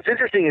 And what's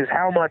interesting is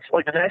how much,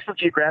 like the National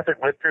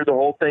Geographic went through the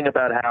whole thing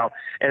about how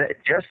and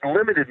just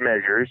limited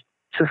measures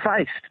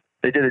sufficed.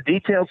 They did a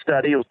detailed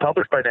study. It was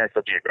published by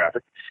National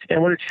Geographic.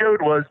 And what it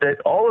showed was that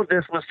all of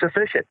this was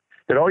sufficient,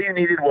 that all you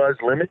needed was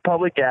limit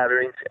public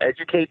gatherings,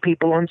 educate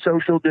people on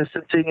social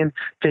distancing and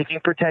taking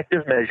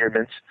protective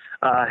measurements,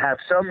 have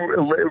some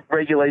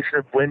regulation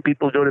of when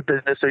people go to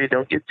business so you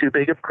don't get too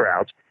big of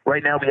crowds.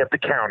 Right now we have the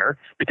counter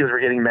because we're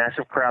getting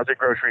massive crowds at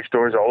grocery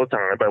stores all the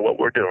time by what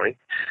we're doing.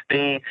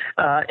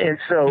 And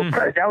so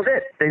that was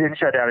it. They didn't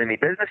shut down any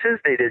businesses.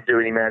 They didn't do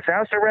any mass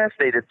house arrests.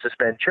 They didn't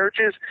suspend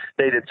churches.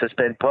 They didn't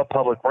suspend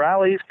public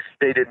rallies.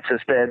 They didn't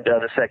suspend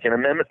the Second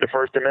Amendment, the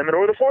First Amendment,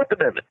 or the Fourth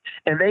Amendment.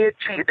 And they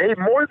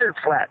more than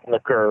flattened the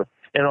curve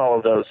in all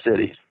of those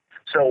cities.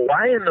 So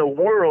why in the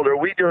world are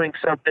we doing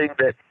something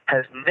that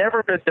has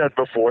never been done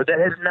before, that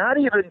has not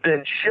even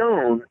been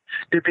shown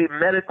to be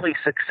medically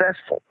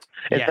successful?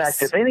 In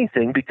fact, if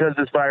anything, because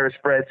this virus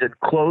spreads in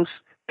close,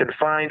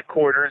 confined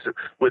quarters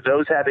with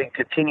those having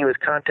continuous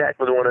contact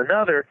with one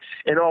another,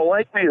 in all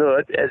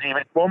likelihood, as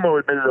even Cuomo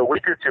admitted a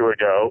week or two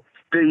ago,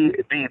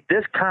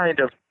 this kind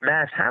of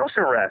mass house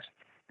arrest,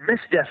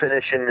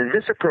 misdefinition and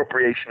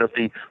misappropriation of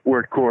the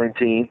word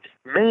quarantine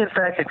may in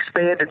fact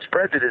expand and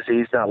spread the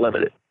disease, not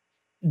limit it.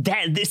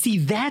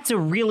 That's a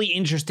really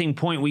interesting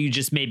point what you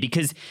just made,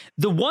 because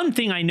the one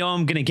thing I know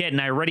I'm going to get, and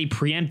I already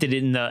preempted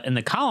it in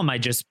the column I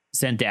just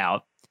sent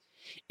out,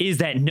 is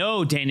that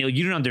no, Daniel,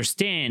 you don't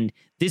understand.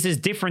 This is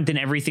different than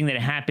everything that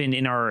happened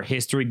in our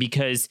history,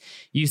 because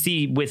you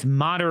see, with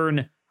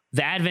the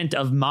advent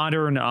of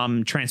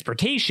modern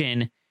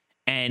transportation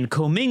and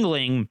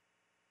commingling,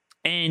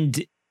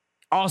 and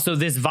also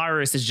this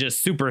virus is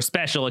just super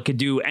special. It could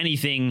do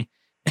anything,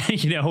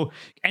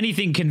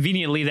 anything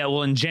conveniently that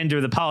will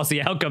engender the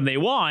policy outcome they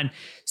want.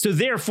 So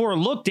therefore,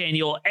 look,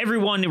 Daniel,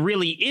 everyone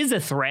really is a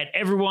threat.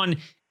 Everyone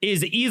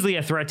is easily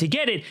a threat to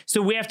get it.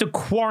 So we have to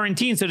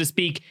quarantine, so to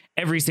speak,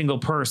 every single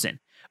person.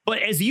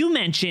 But as you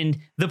mentioned,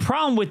 the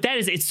problem with that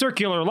is it's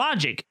circular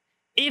logic.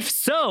 If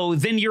so,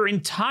 then your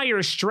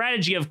entire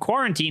strategy of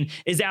quarantine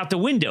is out the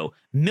window.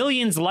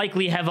 Millions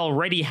likely have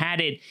already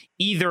had it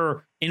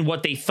either in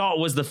what they thought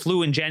was the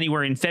flu in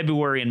January and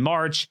February and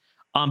March,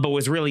 but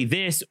was really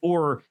this,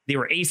 or they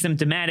were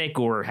asymptomatic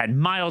or had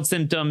mild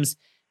symptoms.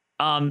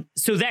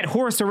 So that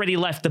horse already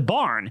left the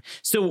barn.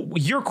 So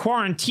you're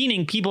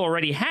quarantining, people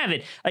already have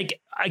it. Like,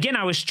 again,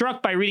 I was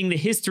struck by reading the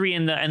history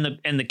and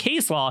the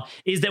case law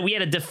is that we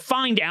had a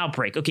defined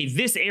outbreak. Okay,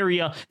 this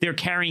area, they're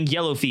carrying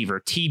yellow fever,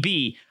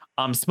 TB,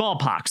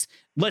 smallpox.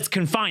 Let's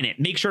confine it,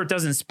 make sure it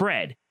doesn't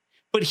spread.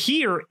 But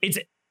here it's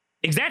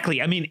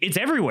exactly, I mean, it's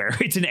everywhere.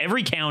 It's in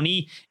every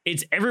county.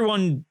 It's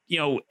everyone,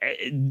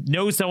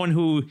 knows someone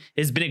who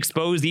has been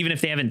exposed, even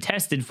if they haven't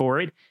tested for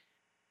it.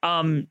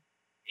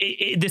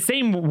 The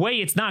same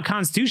way, it's not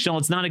constitutional.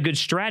 It's not a good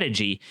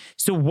strategy.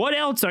 So what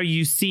else are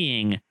you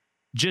seeing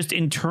just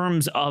in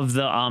terms of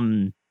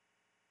the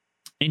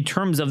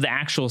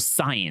actual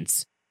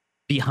science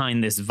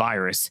behind this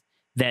virus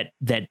that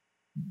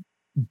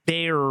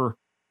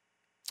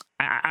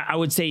I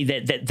would say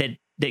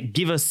that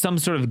give us some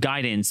sort of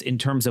guidance in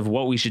terms of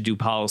what we should do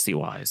policy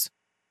wise?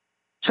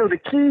 So the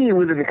key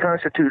within the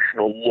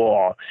constitutional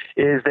law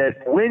is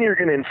that when you're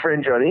going to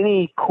infringe on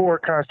any core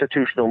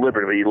constitutional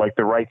liberty, like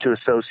the right to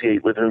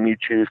associate with whom you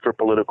choose for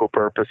political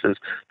purposes,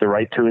 the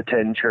right to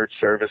attend church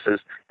services,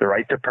 the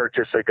right to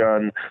purchase a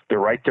gun, the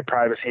right to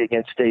privacy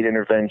against state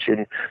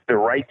intervention, the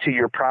right to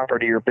your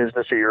property or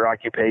business or your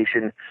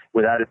occupation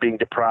without it being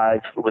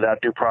deprived,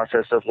 without due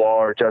process of law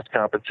or just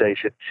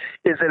compensation,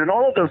 is that in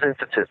all of those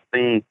instances,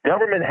 the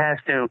government has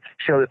to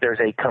show that there's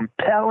a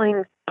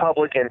compelling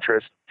public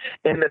interest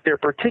and that their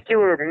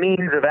particular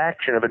means of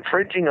action of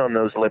infringing on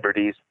those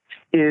liberties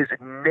is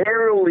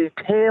narrowly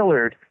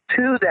tailored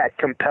to that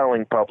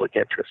compelling public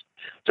interest.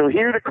 So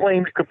here the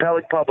claim to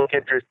compelling public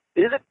interest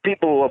isn't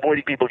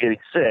avoiding people getting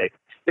sick.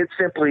 It's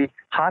simply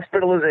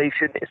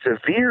hospitalization,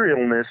 severe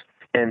illness,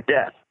 and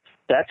death.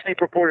 That's the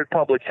purported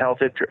public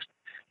health interest.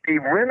 The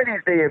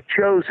remedies they have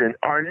chosen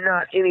are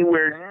not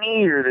anywhere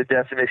near the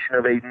definition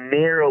of a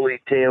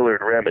narrowly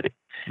tailored remedy.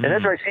 And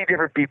that's why I see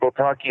different people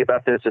talking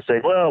about this to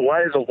say, well,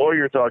 why is a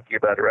lawyer talking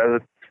about it rather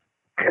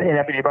than an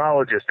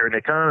epidemiologist or an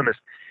economist?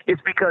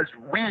 It's because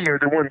we are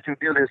the ones who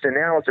do this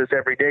analysis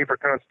every day for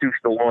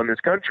constitutional law in this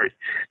country,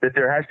 that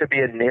there has to be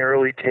a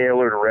narrowly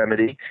tailored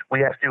remedy. We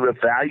have to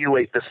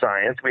evaluate the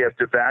science. We have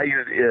to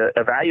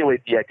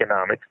evaluate the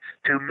economics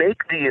to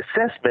make the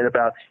assessment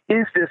about,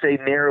 is this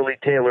a narrowly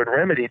tailored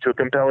remedy to a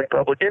compelling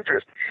public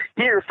interest?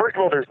 Here, first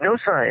of all, there's no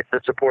science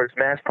that supports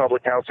mass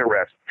public house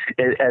arrest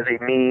as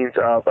a means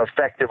of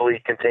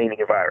effectively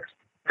containing a virus.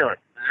 None.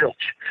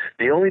 Zilch.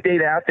 The only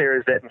data out there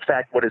is that, in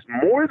fact, what is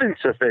more than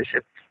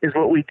sufficient is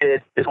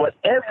what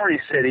every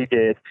city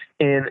did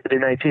in the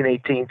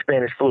 1918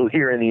 Spanish flu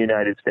here in the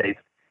United States,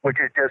 which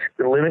is just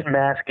limit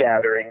mass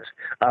gatherings,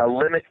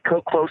 limit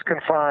close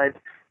confined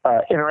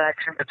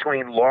interaction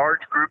between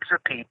large groups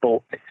of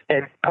people,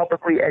 and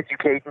publicly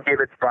educate and give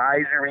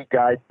advisory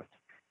guidance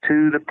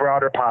to the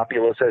broader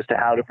populace as to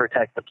how to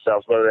protect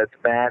themselves, whether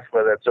that's masks,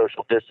 whether that's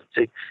social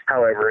distancing,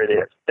 however it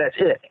is. That's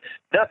it.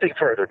 Nothing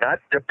further, not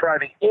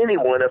depriving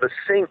anyone of a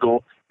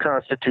single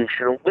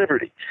constitutional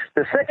liberty.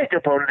 The second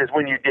component is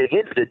when you dig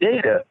into the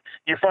data,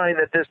 you find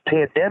that this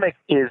pandemic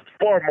is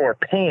far more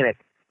panic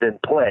than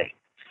plague.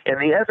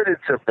 And the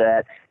evidence of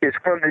that is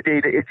from the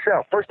data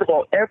itself. First of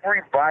all,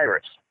 every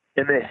virus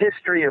in the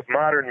history of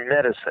modern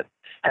medicine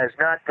has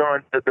not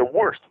gone, the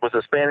worst was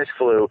the Spanish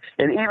flu,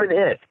 and even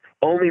it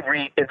only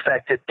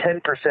reinfected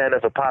 10%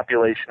 of a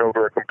population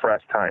over a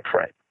compressed time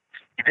frame.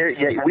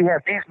 We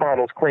have these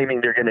models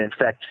claiming they're going to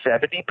infect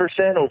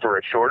 70% over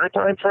a shorter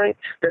time frame.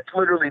 That's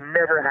literally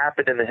never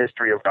happened in the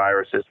history of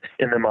viruses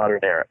in the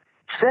modern era.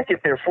 Second,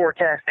 they're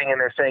forecasting and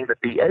they're saying that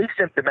the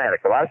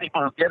asymptomatic, a lot of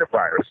people who get a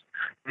virus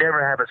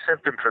never have a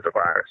symptom for the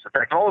virus. In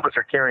fact, all of us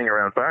are carrying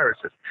around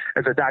viruses.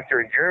 As a doctor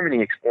in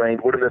Germany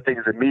explained, one of the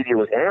things the media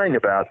was lying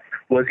about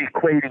was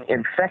equating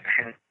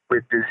infection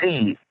with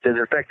disease. That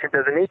infection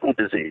doesn't equal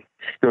disease.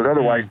 Because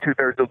otherwise,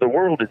 2/3 of the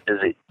world is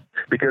disease.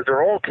 Because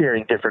they're all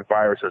carrying different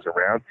viruses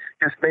around.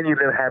 Just many of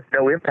them have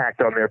no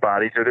impact on their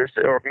bodies or their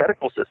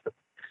medical system.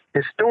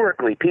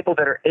 Historically, people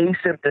that are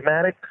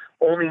asymptomatic,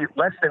 only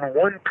less than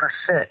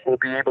 1% will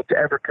be able to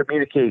ever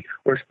communicate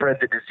or spread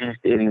the disease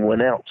to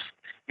anyone else.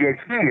 Yet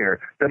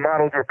here, the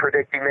models were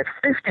predicting that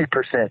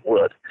 50%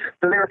 would.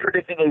 So they were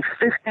predicting a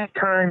 50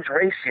 times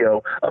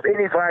ratio of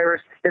any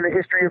virus in the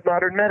history of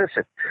modern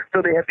medicine.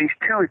 So they have these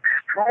two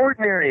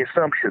extraordinary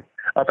assumptions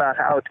about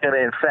how it's going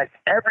to infect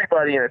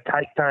everybody in a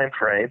tight time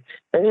frame.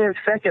 And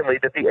secondly,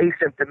 that the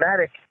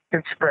asymptomatic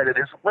can spread it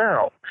as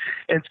well.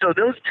 And so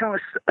those two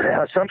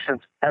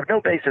assumptions have no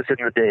basis in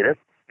the data,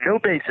 no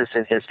basis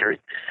in history.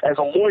 As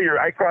a lawyer,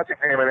 I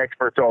cross-examine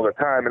experts all the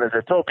time, and as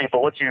I told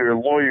people, once you're a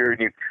lawyer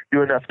and you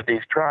do enough of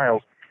these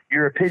trials,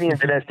 your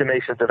opinions and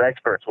estimations of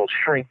experts will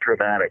shrink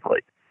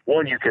dramatically.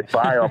 One, you can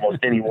buy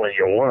almost anyone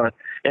you want,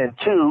 and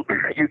two,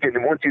 you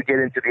can, once you get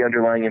into the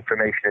underlying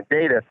information and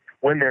data,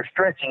 when they're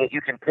stretching it,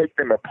 you can take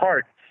them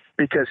apart.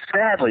 Because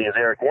sadly, as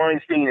Eric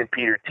Weinstein and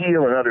Peter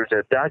Thiel and others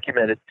have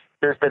documented,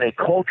 there's been a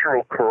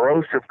cultural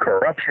corrosive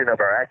corruption of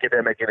our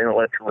academic and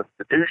intellectual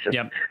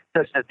institutions,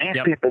 such that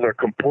these people are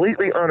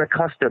completely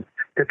unaccustomed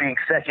to being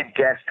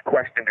second-guessed,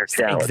 questioned, or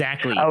challenged.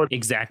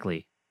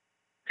 Exactly.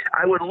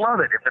 I would love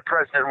it if the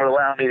president would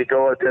allow me to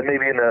go to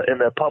maybe in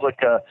the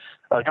public, go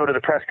to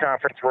the press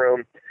conference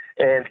room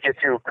and get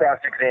to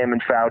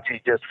cross-examine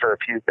Fauci just for a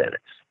few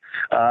minutes.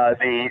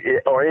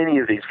 Or any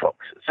of these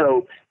folks.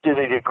 So do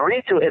they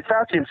agree to it?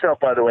 Fauci himself,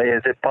 by the way,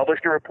 has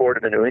published a report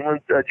in the New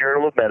England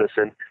Journal of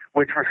Medicine,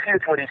 which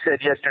refutes what he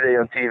said yesterday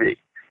on TV.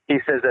 He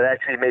says that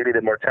actually maybe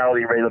the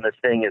mortality rate on this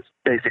thing is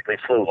basically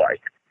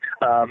flu-like.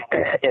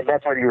 And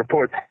that's what he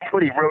reports. That's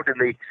what he wrote in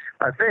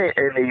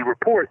the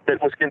report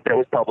that was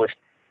published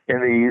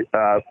in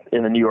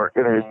the New York,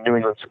 in the New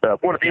England,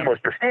 one of the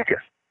most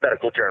prestigious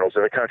medical journals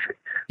in the country.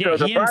 Yeah,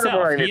 so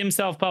he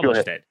himself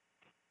published it.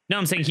 No,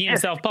 I'm saying he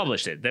himself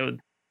published it.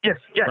 Yes,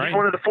 right? He's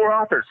one of the 4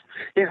 authors.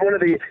 He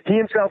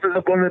himself is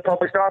one of the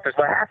published authors.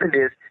 What happened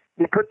is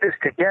he put this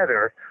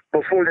together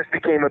before this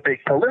became a big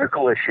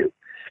political issue.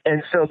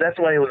 And so that's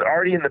why it was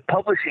already in the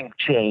publishing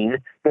chain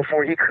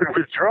before he could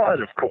withdraw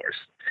it, of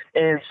course.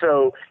 And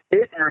so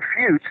it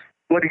refutes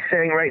what he's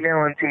saying right now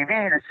on TV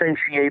to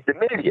satiate the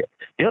media.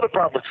 The other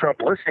problem with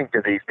Trump listening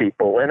to these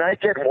people, and I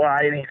get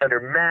why, and he's under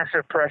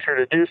massive pressure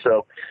to do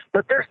so,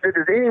 but does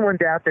anyone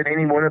doubt that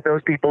any one of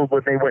those people,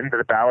 when they went into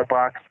the ballot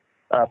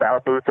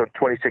booth of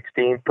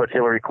 2016, put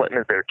Hillary Clinton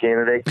as their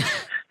candidate?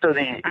 So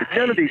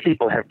none of these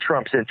people have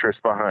Trump's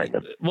interest behind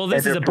them. Well,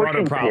 this is a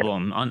broader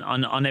problem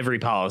on every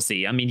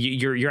policy. I mean,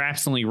 you're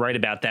absolutely right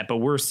about that, but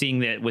we're seeing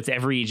that with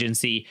every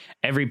agency,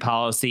 every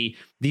policy.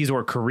 These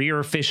were career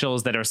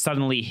officials that are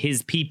suddenly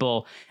his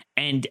people.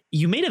 And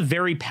you made a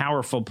very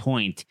powerful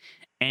point.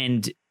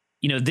 And,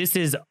 this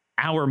is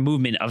our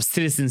movement of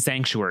citizen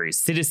sanctuaries,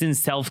 citizen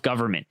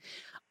self-government.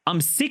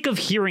 I'm sick of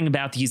hearing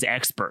about these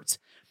experts.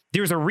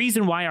 There's a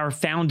reason why our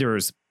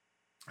founders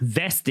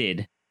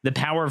vested the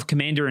power of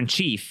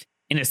commander-in-chief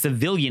in a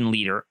civilian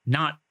leader,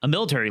 not a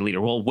military leader.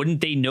 Well,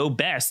 wouldn't they know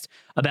best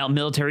about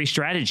military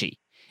strategy?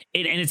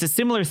 And it's a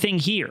similar thing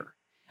here.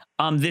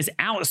 This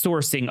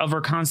outsourcing of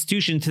our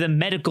Constitution to the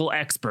medical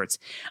experts.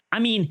 I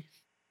mean,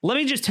 let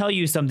me just tell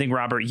you something,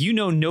 Robert.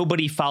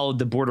 Nobody followed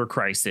the border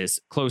crisis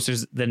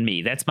closer than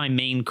me. That's my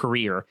main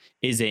career,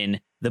 is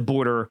in the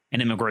border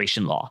and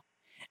immigration law.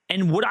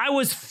 And what I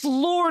was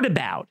floored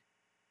about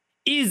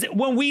is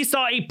when we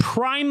saw a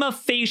prima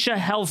facie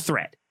health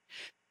threat.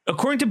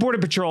 According to Border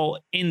Patrol,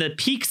 in the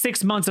peak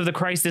 6 months of the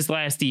crisis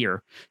last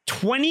year,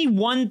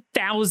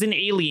 21,000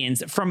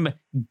 aliens from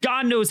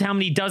God knows how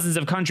many dozens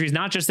of countries,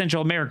 not just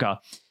Central America,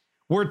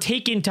 were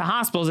taken to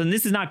hospitals. And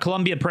this is not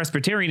Columbia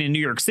Presbyterian in New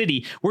York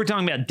City. We're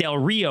talking about Del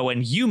Rio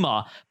and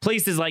Yuma,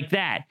 places like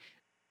that.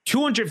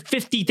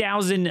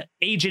 250,000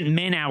 agent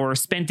man hours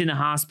spent in the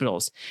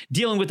hospitals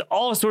dealing with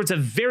all sorts of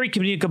very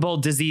communicable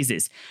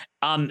diseases.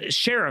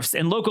 Sheriffs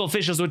and local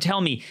officials would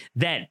tell me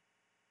that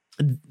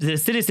the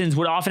citizens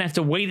would often have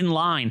to wait in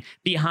line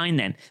behind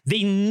them.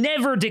 They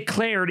never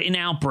declared an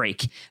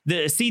outbreak.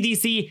 The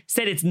CDC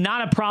said it's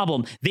not a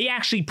problem. They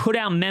actually put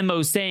out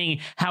memos saying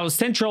how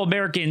Central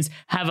Americans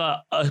have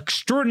a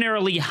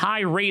extraordinarily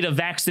high rate of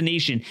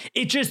vaccination.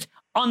 It just,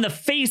 on the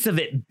face of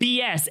it,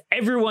 BS.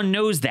 Everyone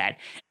knows that.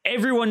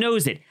 Everyone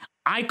knows it.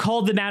 I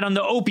called them out on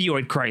the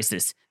opioid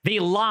crisis. They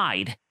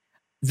lied.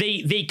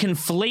 They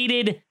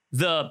conflated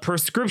the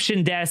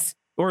prescription deaths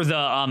or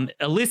the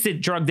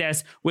illicit drug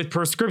deaths with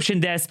prescription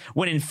deaths,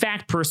 when in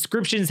fact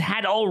prescriptions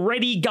had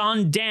already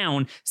gone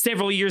down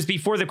several years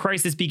before the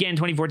crisis began,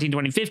 2014,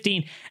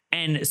 2015.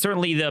 And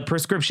certainly the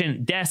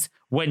prescription deaths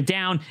went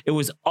down. It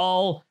was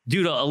all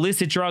due to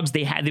illicit drugs.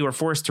 They were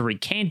forced to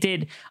recant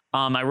it.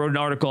 I wrote an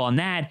article on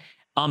that.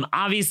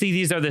 Obviously,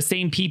 these are the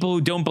same people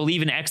who don't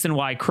believe in X and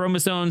Y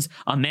chromosomes.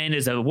 A man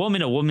is a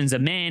woman, a woman's a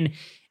man.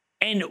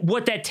 And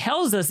what that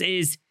tells us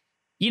is,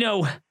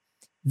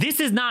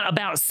 this is not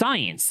about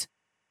science.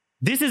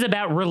 This is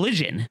about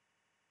religion.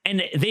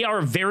 And they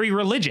are very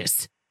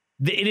religious.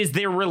 It is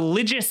their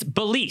religious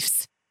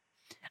beliefs.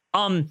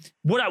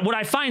 What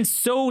I find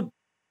so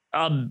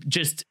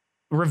just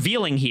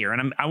revealing here,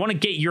 and I want to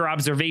get your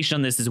observation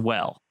on this as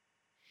well,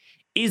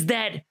 is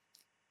that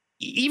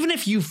even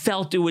if you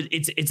felt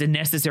it's a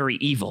necessary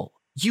evil,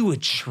 you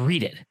would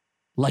treat it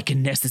like a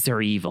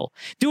necessary evil.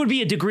 There would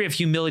be a degree of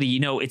humility.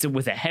 It's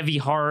with a heavy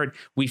heart.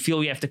 We feel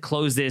we have to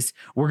close this.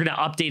 We're going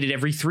to update it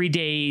every 3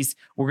 days.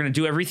 We're going to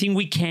do everything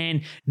we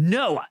can.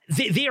 No,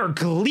 they are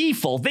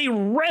gleeful. They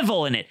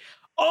revel in it.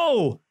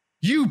 Oh,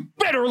 you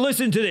better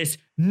listen to this.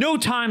 No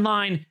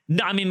timeline.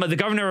 The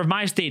governor of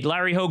my state,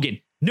 Larry Hogan,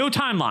 no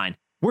timeline.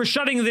 We're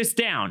shutting this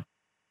down.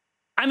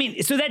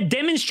 So that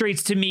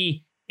demonstrates to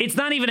me it's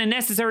not even a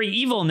necessary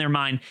evil in their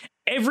mind.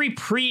 Every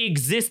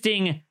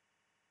pre-existing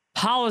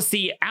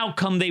policy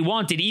outcome they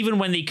wanted, even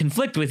when they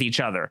conflict with each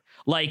other,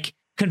 like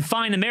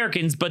confine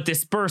Americans but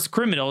disperse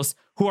criminals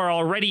who are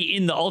already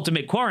in the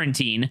ultimate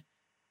quarantine,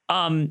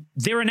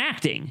 they're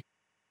enacting.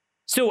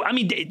 So,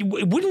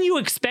 wouldn't you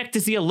expect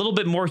to see a little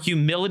bit more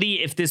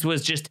humility if this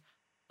was just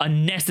a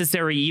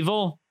necessary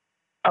evil?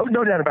 Oh,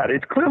 no doubt about it.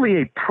 It's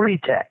clearly a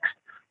pretext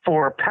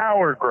for a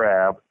power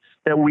grab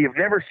that we have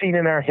never seen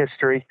in our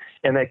history,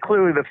 and that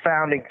clearly the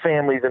founding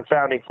families and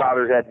founding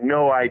fathers had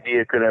no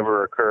idea could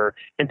ever occur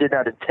and did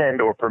not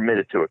intend or permit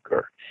it to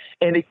occur.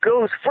 And it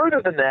goes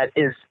further than that,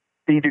 is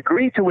the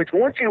degree to which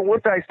once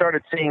I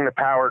started seeing the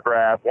power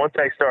grab, once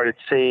I started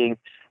seeing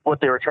what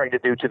they were trying to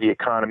do to the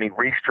economy,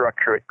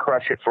 restructure it,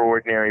 crush it for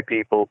ordinary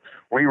people,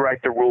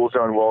 rewrite the rules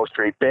on Wall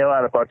Street, bail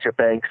out a bunch of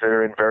banks that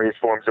are in various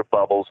forms of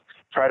bubbles,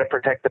 try to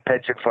protect the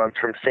pension funds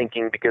from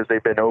sinking because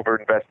they've been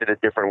overinvested in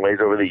different ways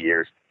over the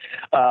years,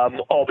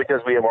 all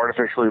because we have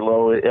artificially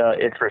low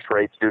interest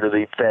rates due to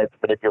the Fed's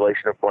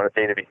manipulation of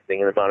quantitative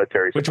easing and the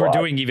monetary supply. Which we're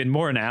doing even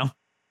more now.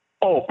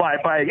 Oh,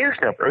 by a huge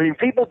number.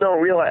 People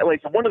don't realize,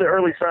 one of the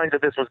early signs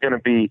that this was going to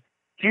be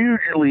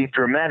hugely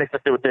dramatic,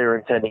 that what they were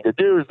intending to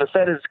do is the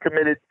Fed is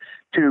committed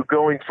to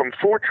going from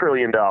 $4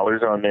 trillion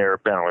on their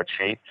balance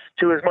sheet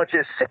to as much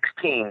as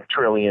 $16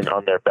 trillion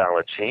on their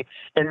balance sheet,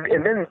 and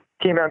then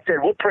came out and said,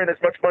 we'll print as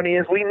much money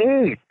as we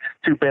need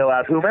to bail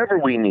out whomever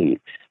we need.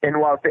 And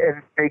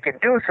they can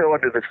do so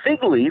under the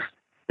fig leaf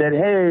that,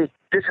 hey,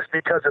 this is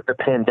because of the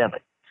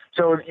pandemic.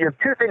 So you have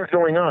two things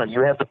going on.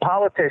 You have the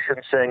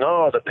politicians saying,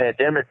 oh, the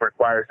pandemic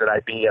requires that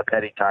I be a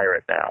petty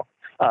tyrant now.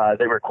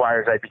 That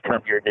requires I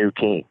become your new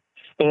king.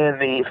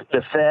 And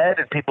the Fed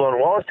and people on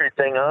Wall Street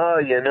saying,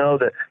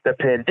 the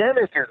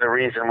pandemic is the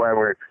reason why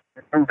we're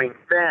moving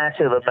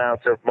massive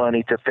amounts of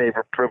money to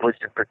favor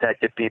privileged and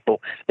protected people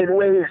in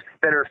ways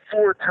that are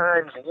 4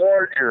 times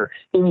larger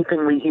than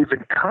anything we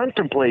even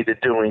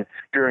contemplated doing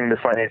during the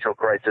financial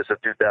crisis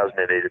of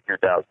 2008 and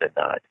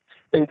 2009.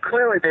 And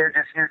clearly they're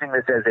just using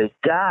this as a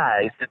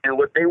guise to do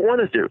what they want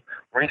to do,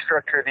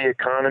 restructure the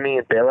economy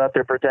and bail out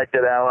their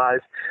protected allies,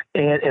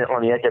 and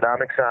on the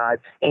economic side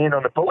and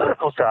on the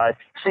political side,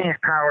 seize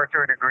power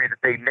to a degree that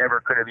they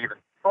never could have even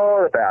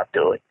thought about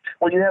doing.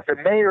 When you have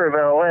the mayor of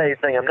L.A.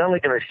 saying, I'm not only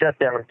going to shut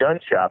down gun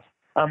shops,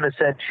 I'm going to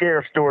send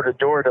sheriffs door to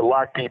door to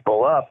lock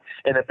people up,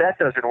 and if that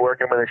doesn't work,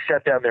 I'm going to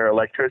shut down their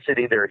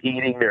electricity, their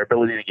heating, their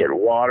ability to get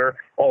water,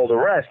 all the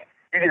rest.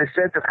 You get a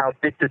sense of how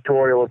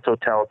dictatorial and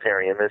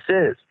totalitarian this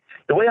is.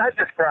 The way I've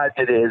described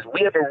it is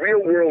we have a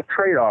real-world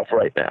trade-off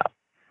right now.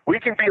 We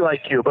can be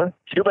like Cuba.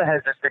 Cuba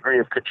has this degree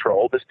of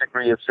control, this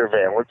degree of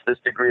surveillance, this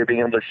degree of being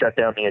able to shut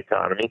down the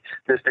economy,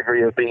 this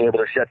degree of being able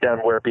to shut down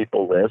where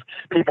people live.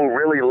 People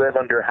really live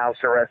under house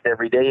arrest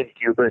every day in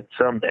Cuba in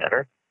some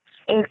manner.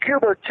 And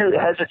Cuba, too,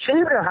 has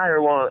achieved a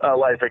higher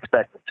life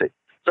expectancy.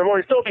 So I've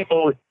always told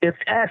people,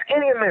 ask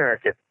any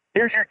American,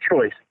 here's your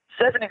choice,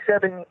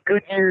 77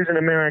 good years in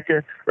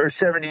America or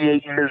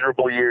 78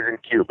 miserable years in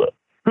Cuba.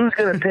 Who's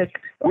going to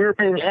pick? We're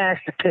being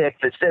asked to pick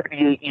the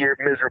 78-year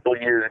miserable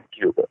years in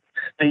Cuba.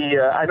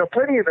 I know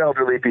plenty of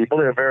elderly people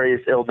that have various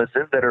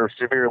illnesses that are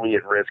severely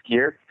at risk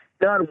here.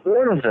 Not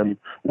one of them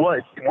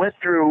went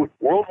through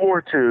World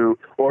War II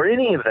or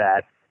any of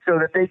that so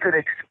that they could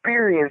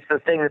experience the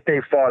thing that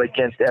they fought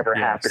against ever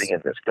happening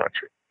in this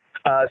country.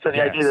 So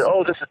the idea that,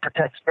 oh, this is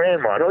protects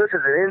grandma. No, this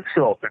is an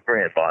insult to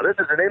grandma. This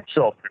is an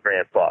insult to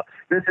grandpa.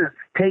 This is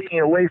taking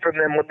away from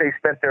them what they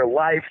spent their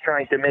lives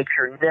trying to make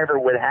sure never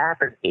would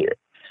happen here.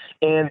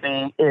 And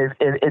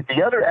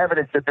the other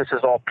evidence that this is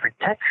all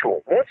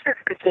pretextual, once this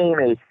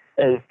became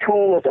a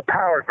tool of a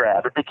power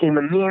grab, it became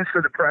a means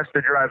for the press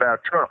to drive out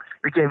Trump,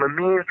 became a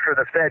means for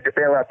the Fed to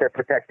bail out their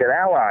protected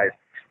allies,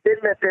 it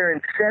meant their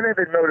incentive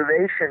and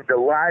motivation to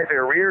lie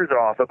their rears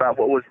off about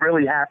what was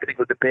really happening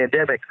with the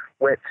pandemic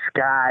went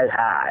sky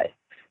high.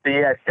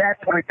 At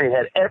that point, they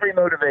had every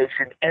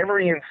motivation,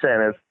 every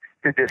incentive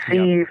to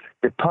deceive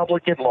the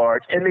public at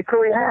large, and they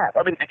clearly have.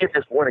 I mean, to give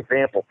just one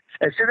example,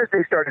 as soon as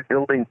they started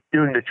doing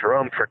the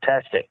drum for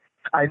testing,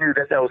 I knew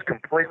that was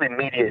completely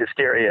media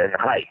hysteria and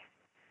hype.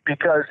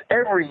 Because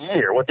every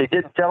year, what they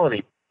didn't tell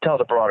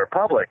the broader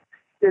public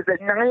is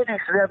that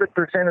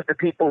 97% of the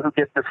people who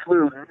get the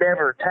flu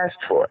never test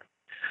for it.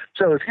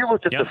 So if you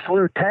look at the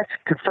flu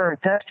confirmed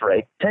test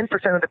rate, 10%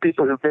 of the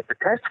people who get the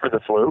test for the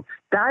flu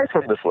die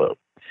from the flu.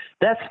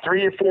 That's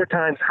 3 or 4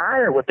 times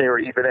higher what they were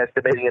even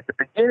estimating at the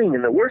beginning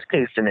in the worst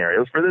case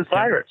scenarios for this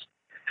virus.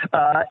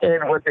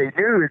 And what they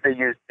do is they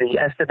use the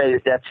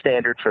estimated death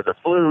standard for the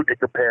flu to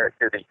compare it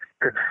to the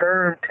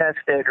confirmed test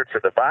standard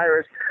for the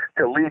virus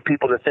to lead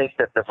people to think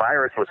that the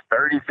virus was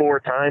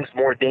 34 times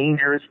more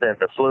dangerous than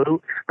the flu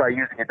by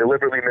using a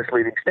deliberately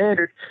misleading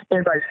standard.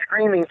 And by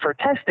screaming for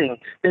testing,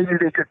 they knew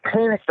they could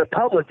panic the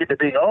public into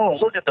being, oh,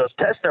 look at those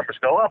test numbers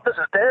go up. This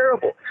is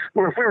terrible.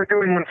 Where if we were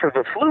doing one for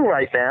the flu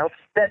right now,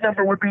 that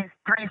number would be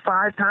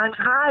 3-5 times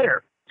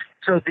higher.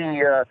 So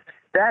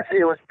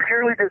it was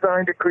purely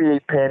designed to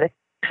create panic.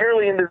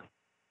 Purely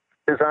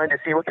designed to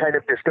see what kind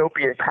of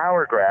dystopian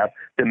power grab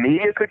the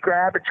media could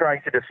grab in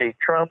trying to defeat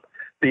Trump,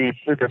 the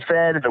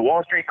Fed and the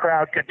Wall Street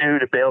crowd could do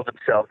to bail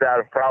themselves out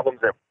of problems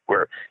that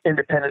were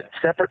independent and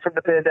separate from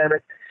the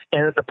pandemic,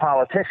 and that the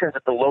politicians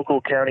at the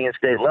local, county, and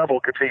state level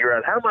could figure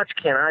out how much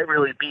can I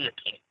really be a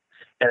king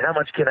and how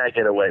much can I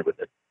get away with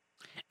it.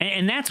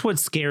 And that's what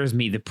scares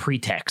me, the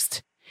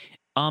pretext.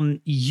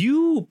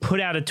 You put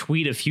out a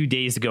tweet a few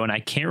days ago, and I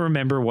can't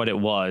remember what it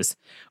was,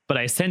 but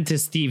I sent to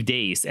Steve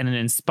Deace, and it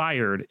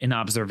inspired an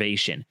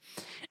observation.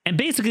 And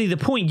basically, the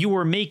point you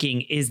were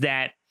making is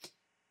that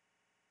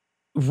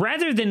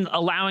rather than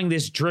allowing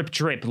this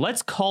drip,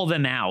 let's call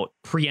them out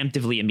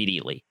preemptively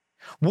immediately.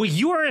 What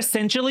you are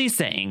essentially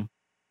saying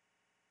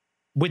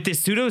with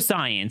this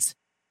pseudoscience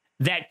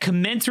that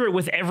commensurate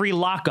with every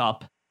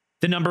lockup,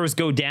 the numbers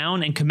go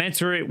down, and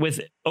commensurate with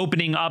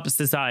opening up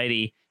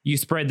society, you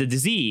spread the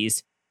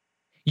disease.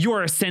 You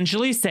are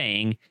essentially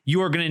saying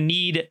you are going to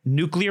need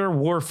nuclear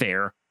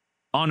warfare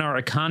on our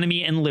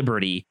economy and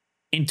liberty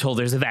until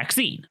there's a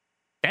vaccine.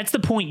 That's the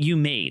point you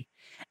made.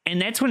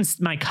 And that's when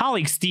my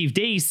colleague Steve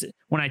Deace,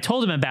 when I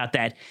told him about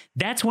that,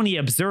 that's when he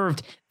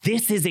observed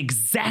this is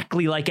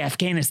exactly like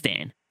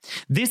Afghanistan.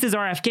 This is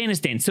our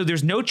Afghanistan. So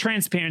there's no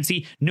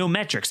transparency, no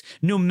metrics.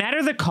 No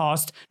matter the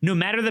cost, no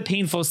matter the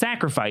painful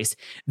sacrifice,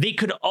 they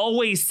could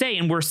always say,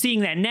 and we're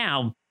seeing that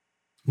now,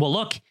 well,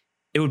 look,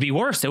 it would be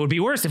worse. It would be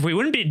worse if we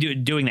wouldn't be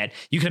doing that.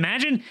 You can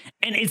imagine,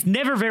 and it's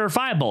never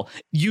verifiable.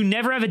 You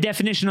never have a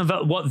definition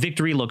of what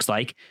victory looks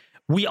like.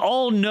 We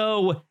all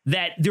know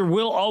that there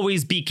will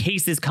always be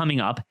cases coming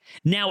up.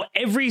 Now,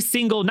 every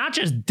single, not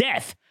just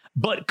death,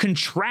 but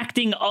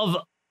contracting of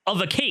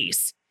a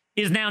case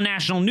is now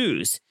national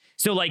news.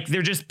 So like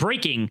they're just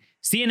breaking.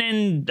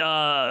 CNN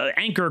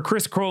anchor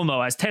Chris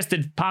Cuomo has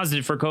tested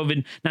positive for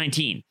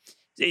COVID-19.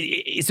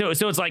 So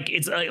it's like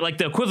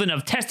the equivalent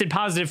of tested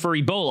positive for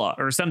Ebola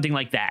or something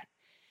like that.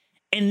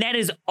 And that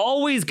is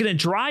always going to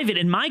drive it.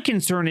 And my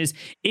concern is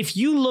if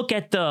you look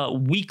at the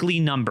weekly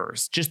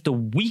numbers, just the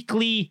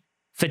weekly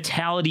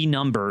fatality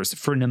numbers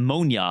for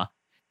pneumonia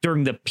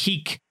during the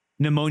peak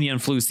pneumonia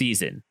and flu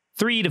season,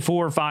 3 to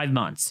 4 or 5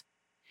 months,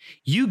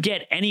 you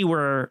get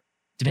anywhere,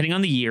 depending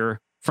on the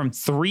year, from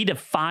 3,000 to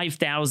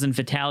 5,000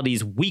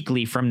 fatalities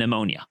weekly from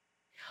pneumonia.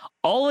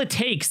 All it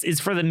takes is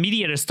for the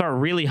media to start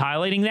really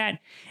highlighting that.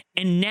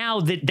 And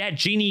now that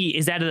genie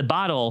is out of the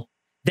bottle,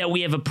 that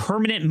we have a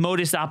permanent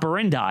modus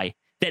operandi,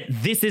 that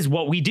this is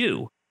what we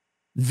do.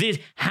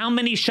 How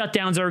many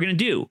shutdowns are we going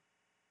to do?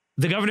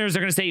 The governors are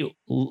going to say,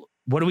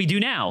 what do we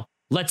do now?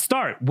 Let's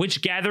start.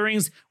 Which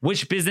gatherings,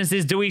 which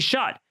businesses do we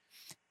shut?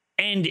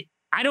 And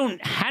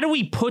how do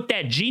we put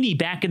that genie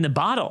back in the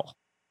bottle?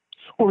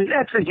 Well,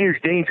 that's a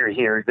huge danger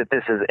here, is that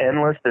this is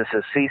endless, this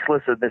is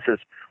ceaseless, and this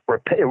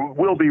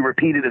will be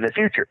repeated in the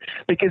future.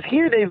 Because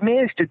here they've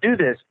managed to do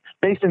this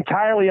based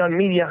entirely on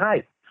media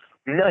hype.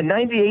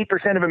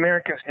 98% of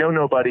Americans know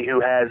nobody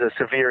who has a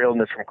severe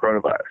illness from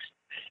coronavirus.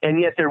 And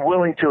yet they're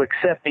willing to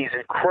accept these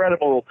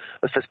incredible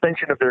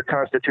suspension of their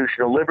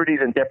constitutional liberties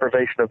and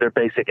deprivation of their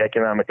basic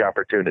economic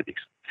opportunities.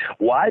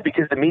 Why?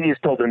 Because the media has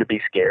told them to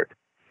be scared.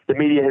 The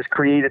media has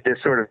created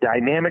this sort of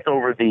dynamic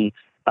over the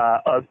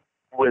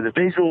with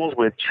visuals,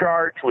 with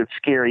charts, with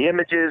scary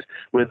images,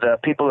 with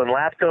people in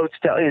lab coats.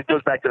 It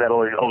goes back to that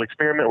old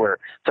experiment where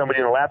somebody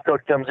in a lab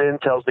coat comes in,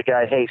 tells the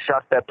guy, hey,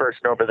 shock that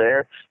person over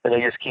there, and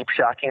they just keep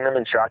shocking them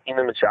and shocking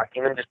them and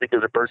shocking them just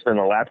because the person in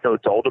the lab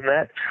coat told them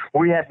that.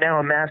 We have now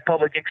a mass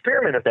public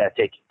experiment of that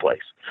taking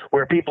place,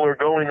 where people are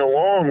going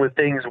along with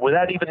things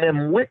without even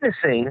them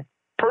witnessing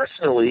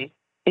personally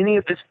any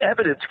of this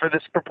evidence for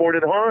this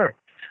purported harm.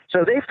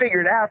 So they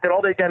figured out that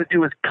all they got to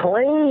do is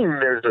claim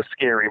there's a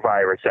scary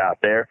virus out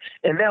there,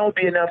 and that will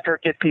be enough to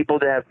get people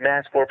to have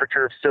mass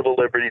forfeiture of civil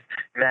liberties,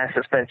 mass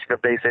suspension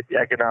of basic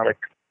economic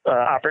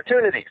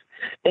opportunities.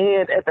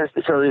 And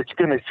so it's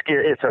going to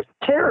scare. It's a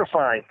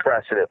terrifying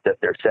precedent that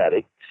they're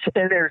setting,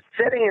 and they're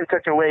setting in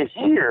such a way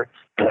here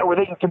where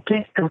they can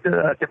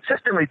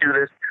consistently do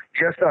this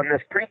just on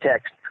this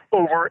pretext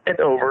over and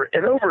over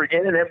and over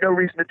again, and have no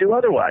reason to do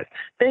otherwise.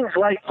 Things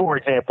like, for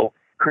example,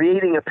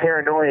 creating a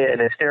paranoia and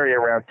hysteria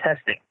around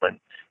testing when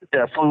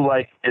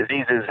flu-like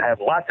diseases have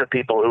lots of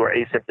people who are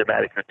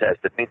asymptomatic who test.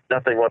 It means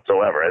nothing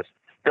whatsoever. It has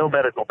no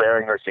medical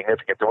bearing or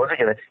significance. It wasn't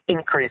going to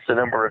increase the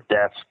number of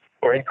deaths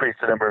or increase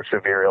the number of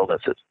severe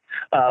illnesses.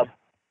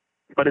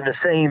 But in the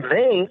same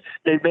vein,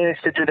 they've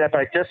managed to do that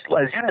by just,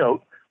 as you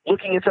note,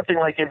 looking at something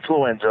like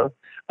influenza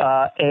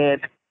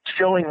and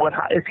showing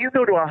if you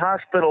go to a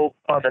hospital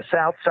on the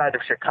south side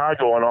of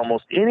Chicago on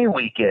almost any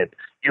weekend,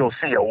 you'll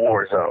see a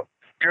war zone.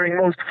 During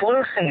most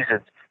flu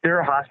seasons, there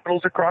are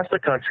hospitals across the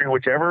country,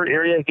 whichever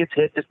area gets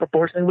hit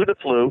disproportionately with the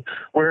flu,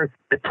 where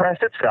the press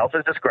itself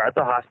has described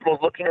the hospitals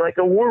looking like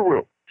a war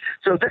room.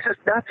 So this is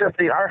not just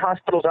our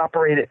hospitals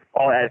operate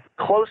as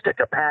close to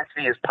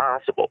capacity as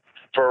possible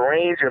for a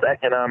range of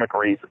economic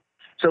reasons.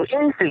 So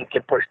anything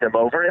can push them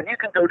over, and you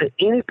can go to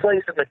any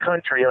place in the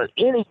country on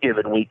any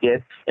given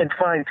weekend and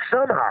find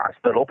some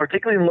hospital,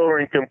 particularly in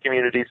lower-income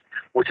communities,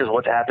 which is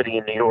what's happening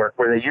in New York,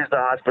 where they use the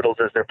hospitals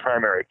as their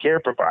primary care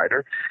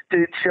provider,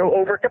 to show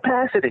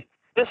overcapacity.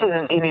 This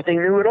isn't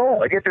anything new at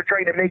all. I guess they're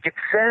trying to make it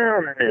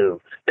sound new,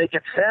 make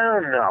it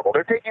sound novel.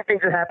 They're taking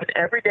things that happen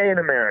every day in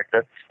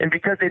America, and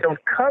because they don't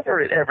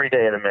cover it every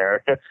day in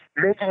America,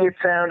 making it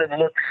sound and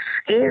look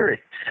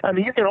scary. I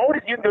mean, you can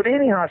go to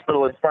any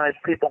hospital and find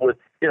people with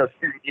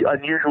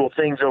unusual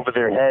things over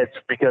their heads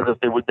because of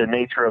the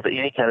nature of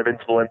any kind of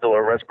influenza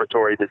or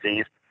respiratory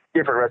disease.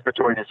 Different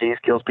respiratory disease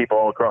kills people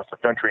all across the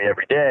country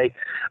every day.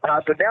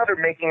 But now they're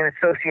making and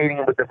associating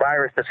it with the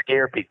virus to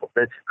scare people.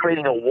 They're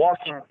creating a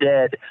Walking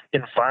Dead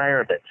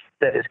environment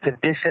that has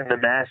conditioned the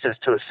masses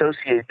to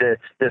associate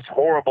this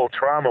horrible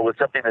trauma with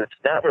something that it's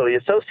not really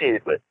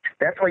associated with.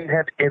 That's why you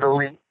have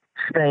Italy,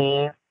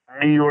 Spain,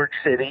 New York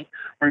City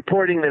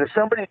reporting that if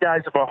somebody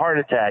dies of a heart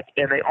attack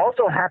and they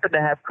also happen to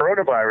have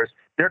coronavirus,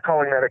 they're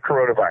calling that a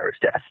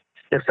coronavirus death.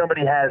 If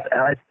somebody has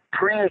a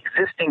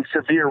pre-existing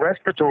severe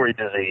respiratory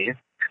disease,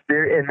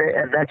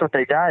 and that's what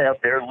they die of,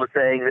 they're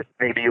saying that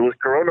maybe it was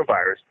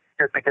coronavirus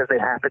just because they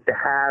happen to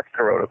have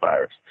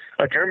coronavirus.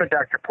 A German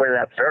doctor pointed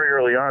out very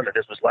early on that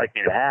this was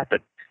likely to happen.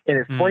 And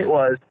his point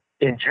was,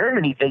 in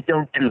Germany, they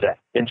don't do that.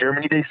 In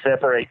Germany, they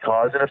separate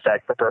cause and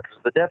effect for purposes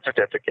of the death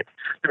certificate.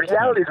 The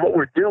reality is what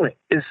we're doing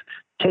is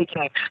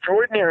taking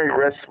extraordinary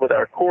risks with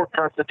our core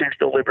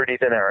constitutional liberties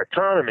and our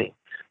autonomy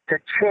to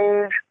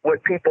change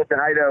what people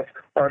died of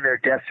on their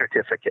death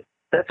certificate.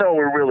 That's all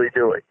we're really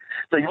doing.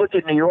 So you look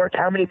at New York,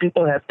 how many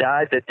people have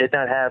died that did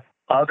not have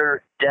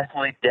other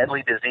deadly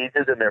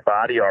diseases in their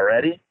body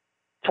already?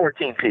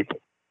 14 people.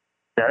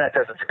 Now, that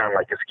doesn't sound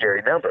like a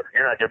scary number.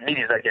 Your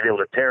media's not going to be able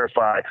to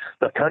terrify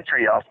the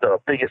country off the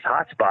biggest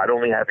hotspot,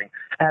 only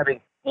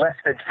having less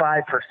than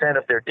 5%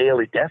 of their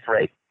daily death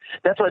rate.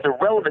 That's why the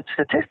relevant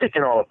statistic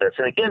in all of this,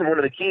 and again, one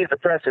of the keys the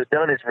press has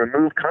done is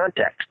remove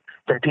context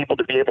from people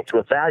to be able to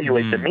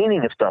evaluate the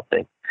meaning of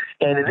something.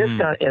 And in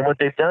this and what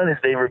they've done is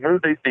they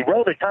remove the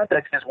relevant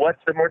context is what's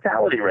the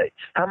mortality rate?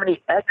 How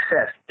many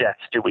excess deaths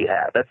do we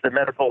have? That's the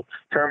medical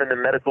term in the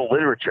medical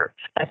literature,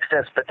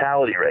 excess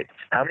fatality rate.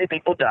 How many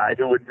people died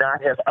who would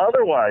not have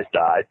otherwise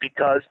died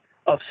because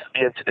of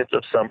the incidence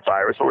of some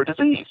virus or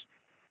disease?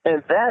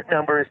 And that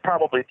number is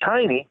probably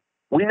tiny.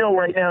 We know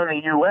right now in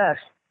the U.S.,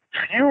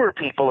 fewer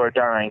people are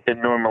dying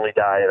than normally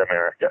die in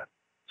America.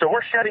 So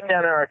we're shutting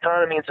down our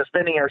economy and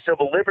suspending our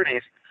civil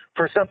liberties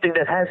for something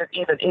that hasn't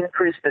even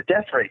increased the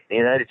death rate in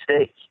the United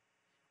States.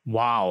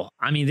 Wow.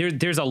 I mean,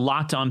 there's a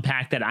lot to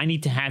unpack that. I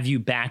need to have you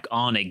back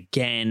on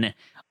again.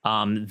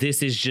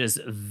 This is just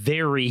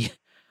very,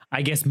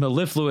 I guess,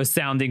 mellifluous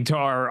sounding to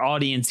our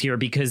audience here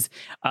because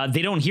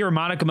they don't hear a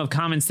modicum of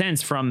common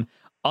sense from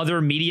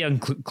other media,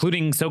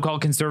 including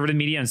so-called conservative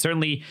media and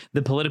certainly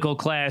the political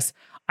class.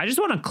 I just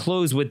want to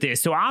close with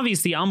this. So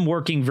obviously, I'm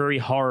working very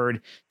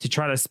hard to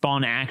try to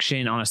spawn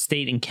action on a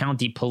state and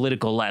county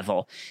political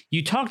level.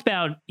 You talked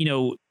about,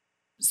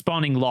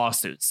 spawning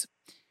lawsuits.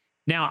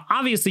 Now,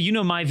 obviously,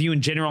 my view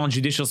in general on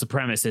judicial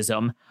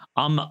supremacism.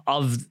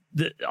 Of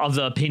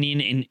the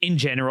opinion in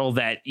general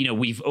that,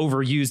 we've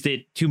overused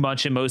it too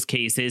much in most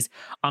cases.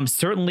 I'm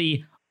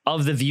certainly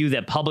of the view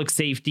that public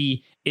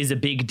safety is a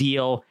big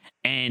deal.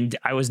 And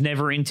I was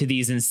never into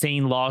these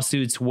insane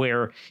lawsuits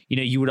where,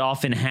 you would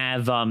often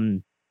have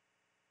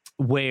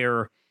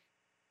where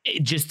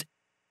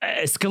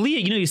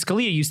Scalia,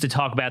 Scalia used to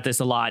talk about this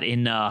a lot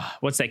in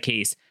what's that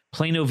case?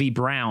 Plano v.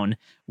 Brown,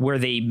 where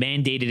they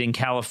mandated in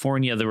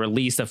California the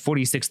release of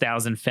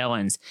 46,000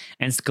 felons.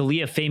 And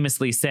Scalia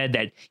famously said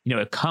that,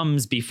 it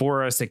comes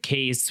before us a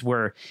case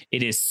where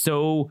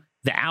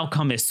the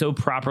outcome is so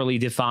properly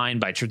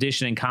defined by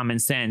tradition and common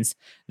sense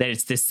that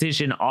its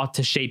decision ought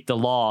to shape the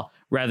law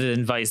rather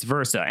than vice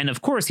versa. And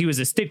of course, he was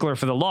a stickler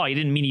for the law. He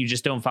didn't mean you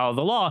just don't follow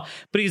the law,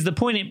 but his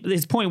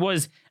point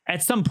was,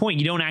 at some point,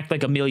 you don't act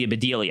like Amelia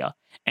Bedelia.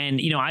 And,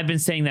 I've been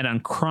saying that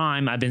on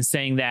crime. I've been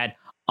saying that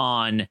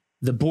on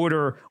the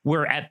border,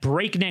 where at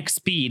breakneck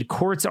speed,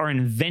 courts are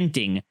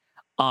inventing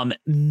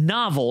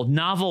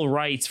novel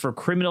rights for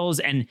criminals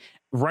and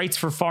rights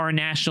for foreign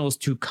nationals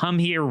to come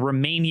here,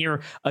 remain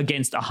here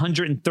against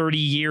 130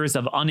 years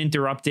of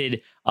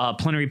uninterrupted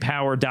plenary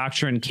power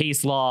doctrine,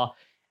 case law.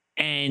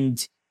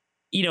 And,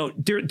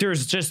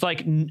 there's just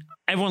like,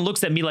 everyone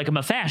looks at me like I'm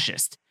a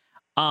fascist.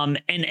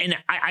 And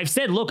I've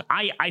said, look,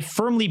 I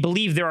firmly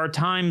believe there are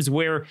times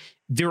where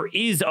there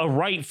is a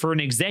right for an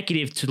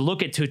executive to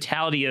look at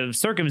totality of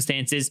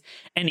circumstances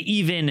and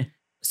even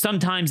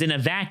sometimes in a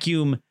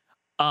vacuum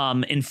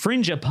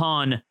infringe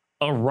upon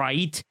a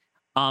right.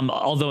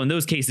 Although in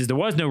those cases there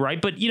was no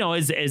right. But,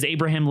 as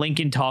Abraham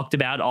Lincoln talked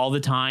about all the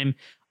time,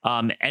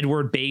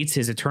 Edward Bates,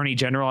 his attorney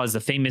general, has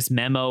a famous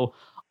memo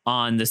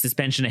on the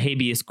suspension of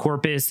habeas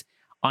corpus,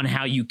 on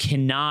how you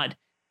cannot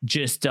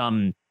just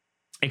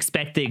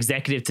expect the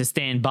executive to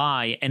stand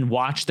by and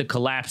watch the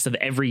collapse of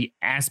every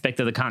aspect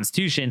of the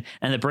Constitution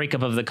and the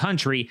breakup of the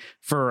country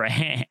for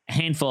a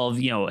handful of,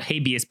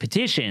 habeas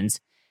petitions.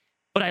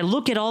 But I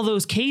look at all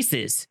those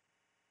cases,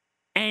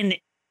 and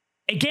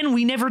again,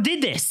 we never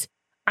did this.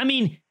 I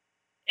mean,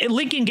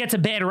 Lincoln gets a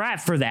bad rap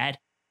for that,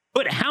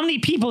 but how many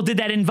people did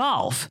that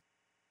involve?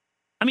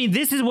 I mean,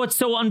 this is what's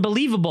so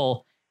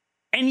unbelievable.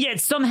 And yet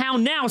somehow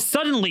now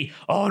suddenly,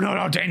 oh,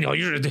 no, Daniel,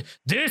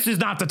 this is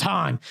not the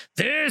time.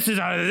 There's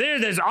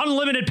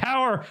unlimited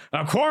power,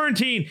 a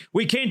quarantine.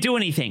 We can't do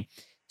anything.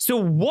 So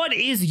what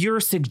is your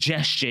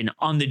suggestion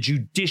on the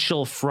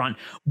judicial front?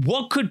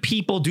 What could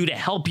people do to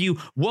help you?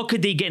 What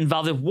could they get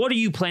involved in? What are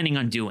you planning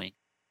on doing?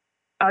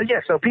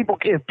 So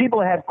if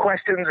people have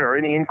questions or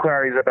any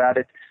inquiries about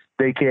it,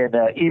 they can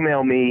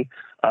email me.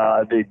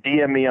 They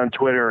DM me on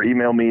Twitter or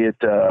email me at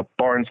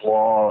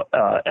BarnesLaw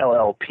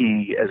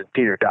LLP as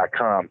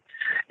Peter.com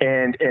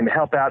and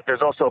help out.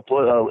 There's also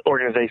an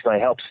organization I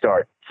helped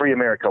start, Free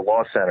America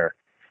Law Center,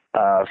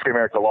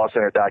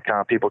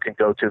 freeamericalawcenter.com. People can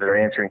go to. They're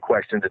answering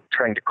questions and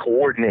trying to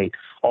coordinate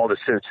all the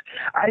suits.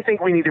 I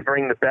think we need to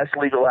bring the best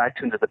legal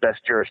action to the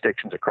best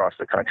jurisdictions across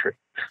the country.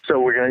 So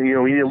we're going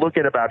to, we need to look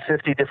at about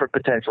 50 different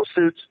potential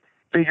suits,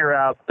 figure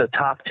out the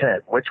top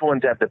 10, which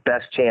ones have the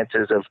best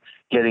chances of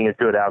getting a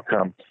good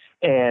outcome,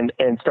 and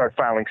start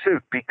filing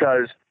suit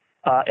because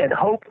and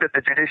hope that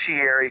the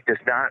judiciary does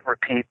not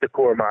repeat the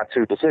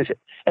Korematsu decision.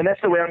 And that's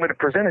the way I'm going to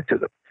present it to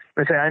them.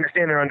 I say, I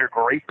understand they're under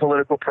great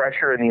political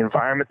pressure in the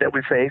environment that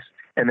we face,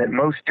 and that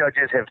most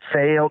judges have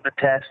failed the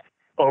test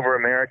over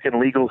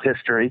American legal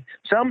history.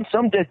 Some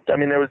did. I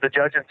mean, there was the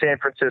judge in San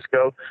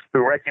Francisco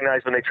who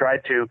recognized when they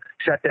tried to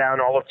shut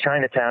down all of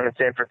Chinatown in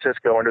San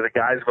Francisco under the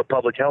guise of a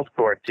public health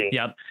quarantine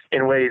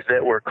in ways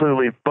that were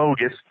clearly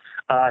bogus.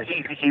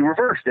 He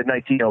reversed in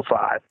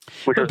 1905.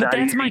 But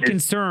that's my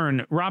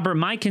concern, Robert.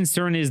 My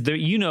concern is that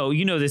you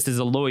know this as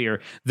a lawyer.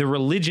 The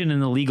religion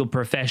in the legal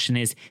profession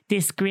is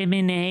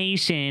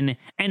discrimination,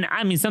 and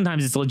I mean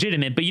sometimes it's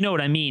legitimate, but you know what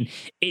I mean.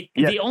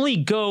 They only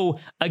go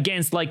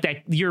against like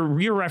that. You're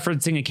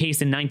referencing a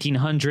case in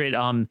 1900,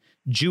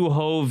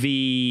 Juho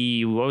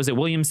v.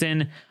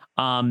 Williamson,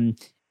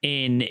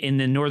 in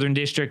the Northern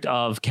District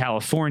of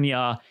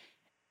California.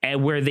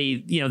 And where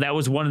they, that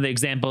was one of the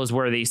examples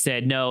where they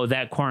said, no,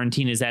 that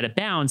quarantine is out of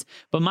bounds.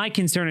 But my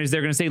concern is they're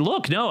going to say,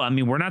 look, no, I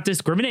mean, we're not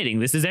discriminating.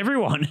 This is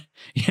everyone.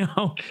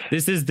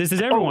 This is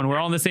everyone. We're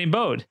all in the same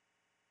boat.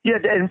 Yeah,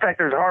 in fact,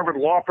 there's Harvard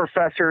law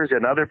professors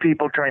and other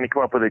people trying to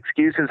come up with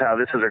excuses how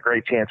this is a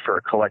great chance for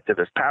a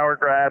collectivist power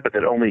grab, but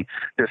that only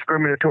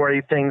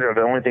discriminatory things are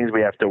the only things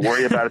we have to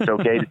worry about. It's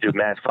okay to do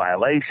mass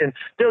violation.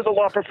 There was a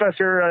law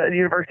professor at the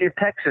University of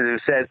Texas who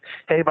said,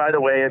 hey, by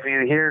the way, if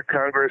you hear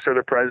Congress or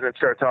the president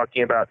start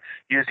talking about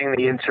using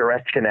the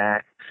Insurrection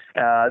Act,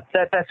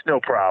 that's no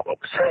problem.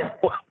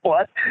 So,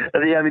 what? I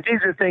mean,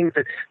 these are things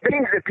that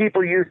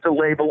people used to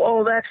label,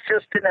 oh, that's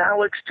just an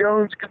Alex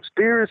Jones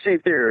conspiracy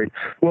theory.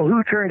 Well,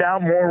 who turned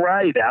out more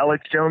right?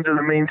 Alex Jones or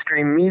the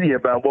mainstream media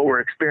about what we're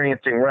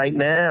experiencing right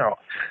now?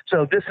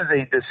 So this is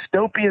a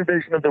dystopian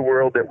vision of the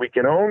world that we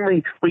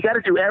got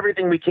to do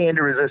everything we can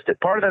to resist it.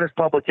 Part of that is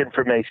public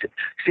information.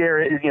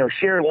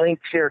 Share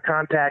links, share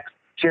contacts,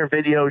 share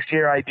videos,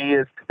 share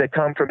ideas that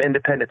come from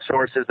independent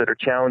sources that are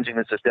challenging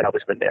this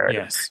establishment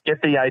narrative. Yes.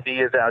 Get the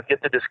ideas out,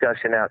 get the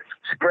discussion out,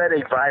 spread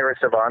a virus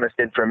of honest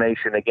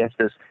information against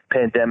this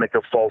pandemic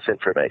of false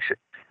information.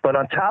 But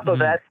on top of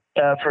that,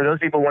 for those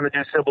people who want to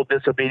do civil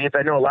disobedience,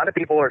 I know a lot of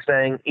people are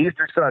saying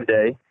Easter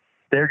Sunday,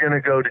 they're going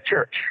to go to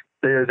church.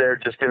 They're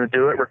just going to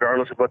do it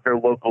regardless of what their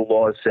local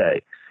laws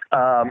say.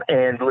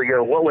 And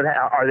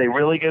are they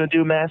really going to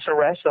do mass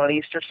arrests on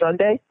Easter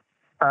Sunday?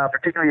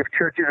 Particularly if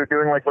churches are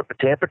doing like what the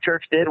Tampa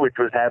church did, which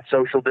was have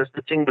social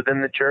distancing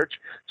within the church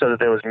so that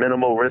there was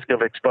minimal risk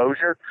of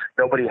exposure.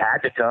 Nobody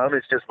had to come.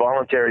 It's just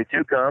voluntary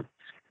to come.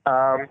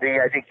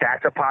 I think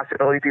that's a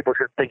possibility. People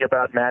should think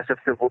about massive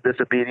civil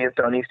disobedience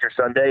on Easter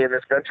Sunday in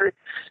this country.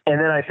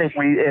 And then I think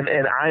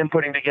and I am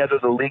putting together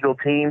the legal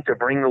team to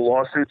bring the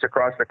lawsuits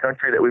across the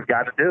country that we've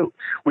got to do.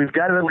 We've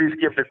got to at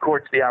least give the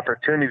courts the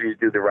opportunity to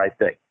do the right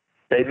thing.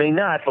 They may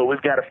not, but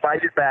we've got to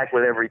fight it back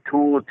with every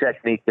tool and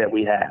technique that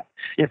we have.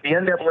 If the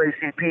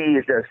NAACP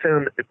is to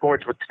assume that the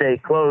courts would stay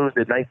closed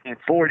in the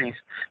 1940s,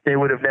 they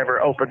would have never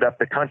opened up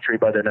the country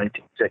by the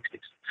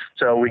 1960s.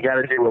 So we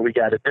got to do what we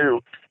got to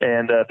do,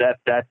 and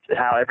that's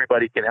how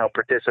everybody can help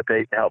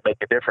participate and help make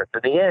a difference.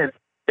 In the end,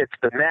 it's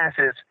the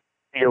masses,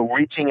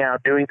 reaching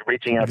out to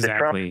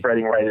Trump,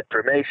 spreading right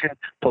information,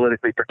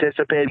 politically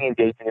participating,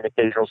 engaging in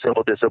occasional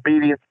civil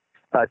disobedience,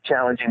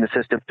 challenging the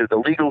system through the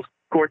legal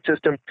court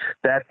system.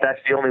 That's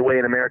the only way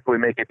in America we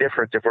make a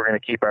difference if we're going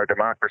to keep our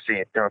democracy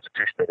and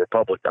constitutional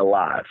republic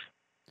alive.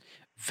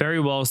 Very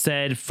well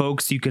said,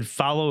 folks. You could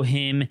follow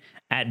him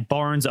at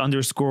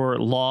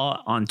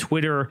Barnes_Law on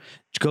Twitter.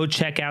 Go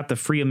check out the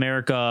Free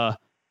America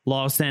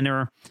Law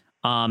Center.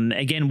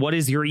 Again, what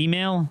is your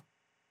email?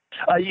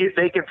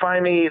 They can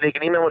find me. They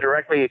can email me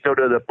directly. Go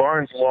to the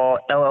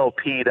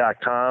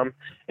BarnesLawLLP.com,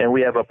 and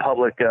we have a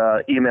public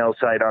email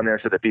site on there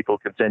so that people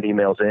can send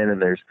emails in.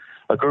 And there's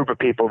a group of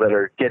people that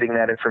are getting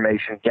that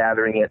information,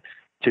 gathering it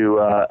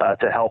to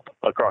help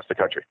across the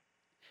country.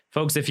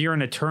 Folks, if you're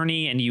an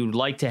attorney and you'd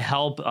like to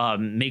help,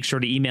 make sure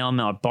to email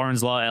him at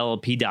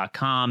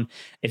BarnesLawLLP.com.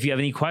 If you have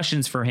any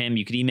questions for him,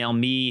 you could email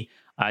me,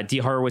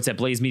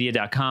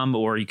 dhorowitz@blazemedia.com,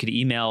 or you could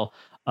email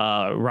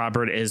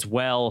Robert as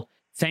well.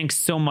 Thanks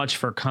so much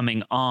for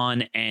coming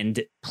on,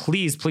 and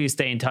please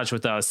stay in touch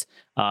with us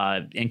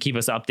and keep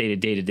us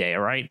updated day to day,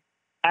 all right?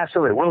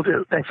 Absolutely, will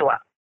do. Thanks a lot.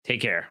 Take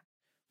care.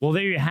 Well,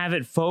 there you have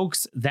it,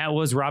 folks. That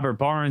was Robert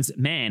Barnes.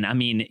 Man, I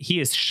mean, he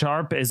is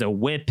sharp as a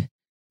whip,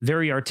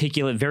 very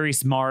articulate, very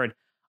smart.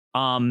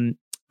 I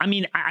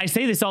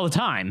say this all the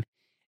time.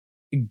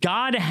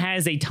 God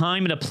has a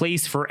time and a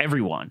place for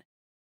everyone.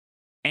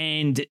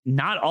 And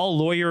not all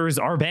lawyers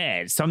are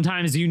bad.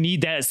 Sometimes you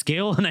need that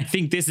skill, and I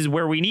think this is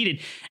where we need it.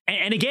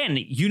 And again,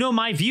 you know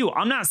my view.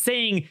 I'm not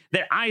saying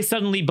that I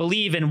suddenly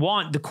believe and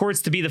want the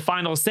courts to be the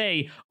final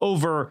say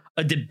over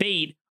a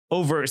debate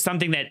over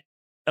something that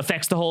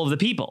affects the whole of the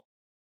people.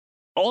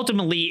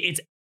 Ultimately, it's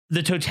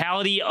the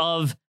totality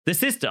of the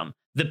system.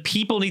 The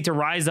people need to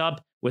rise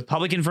up with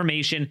public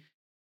information,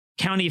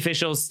 county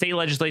officials, state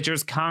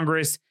legislatures,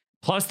 Congress,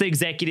 plus the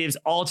executives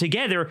all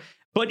together.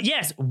 But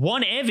yes,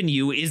 one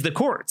avenue is the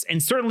courts.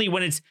 And certainly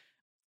when it's,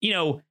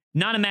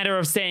 not a matter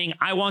of saying,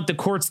 I want the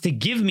courts to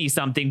give me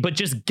something, but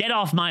just get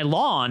off my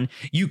lawn.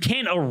 You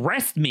can't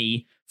arrest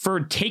me for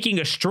taking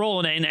a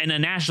stroll in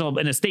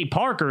a state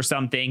park or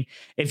something.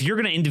 If you're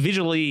going to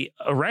individually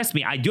arrest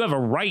me, I do have a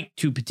right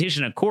to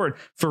petition a court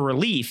for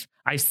relief.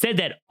 I've said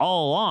that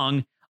all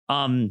along.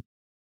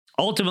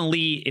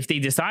 Ultimately, if they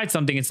decide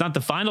something, it's not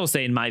the final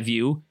say in my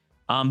view.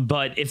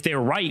 But if they're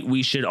right,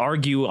 we should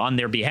argue on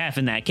their behalf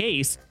in that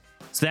case.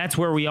 So that's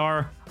where we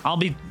are. I'll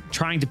be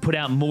trying to put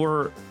out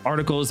more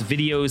articles,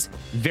 videos.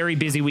 Very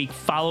busy week.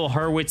 Follow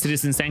Horowitz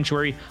Citizen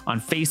Sanctuary on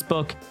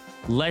Facebook.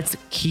 Let's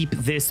keep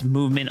this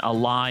movement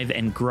alive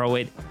and grow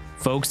it.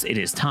 Folks, it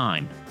is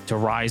time to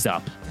rise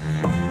up.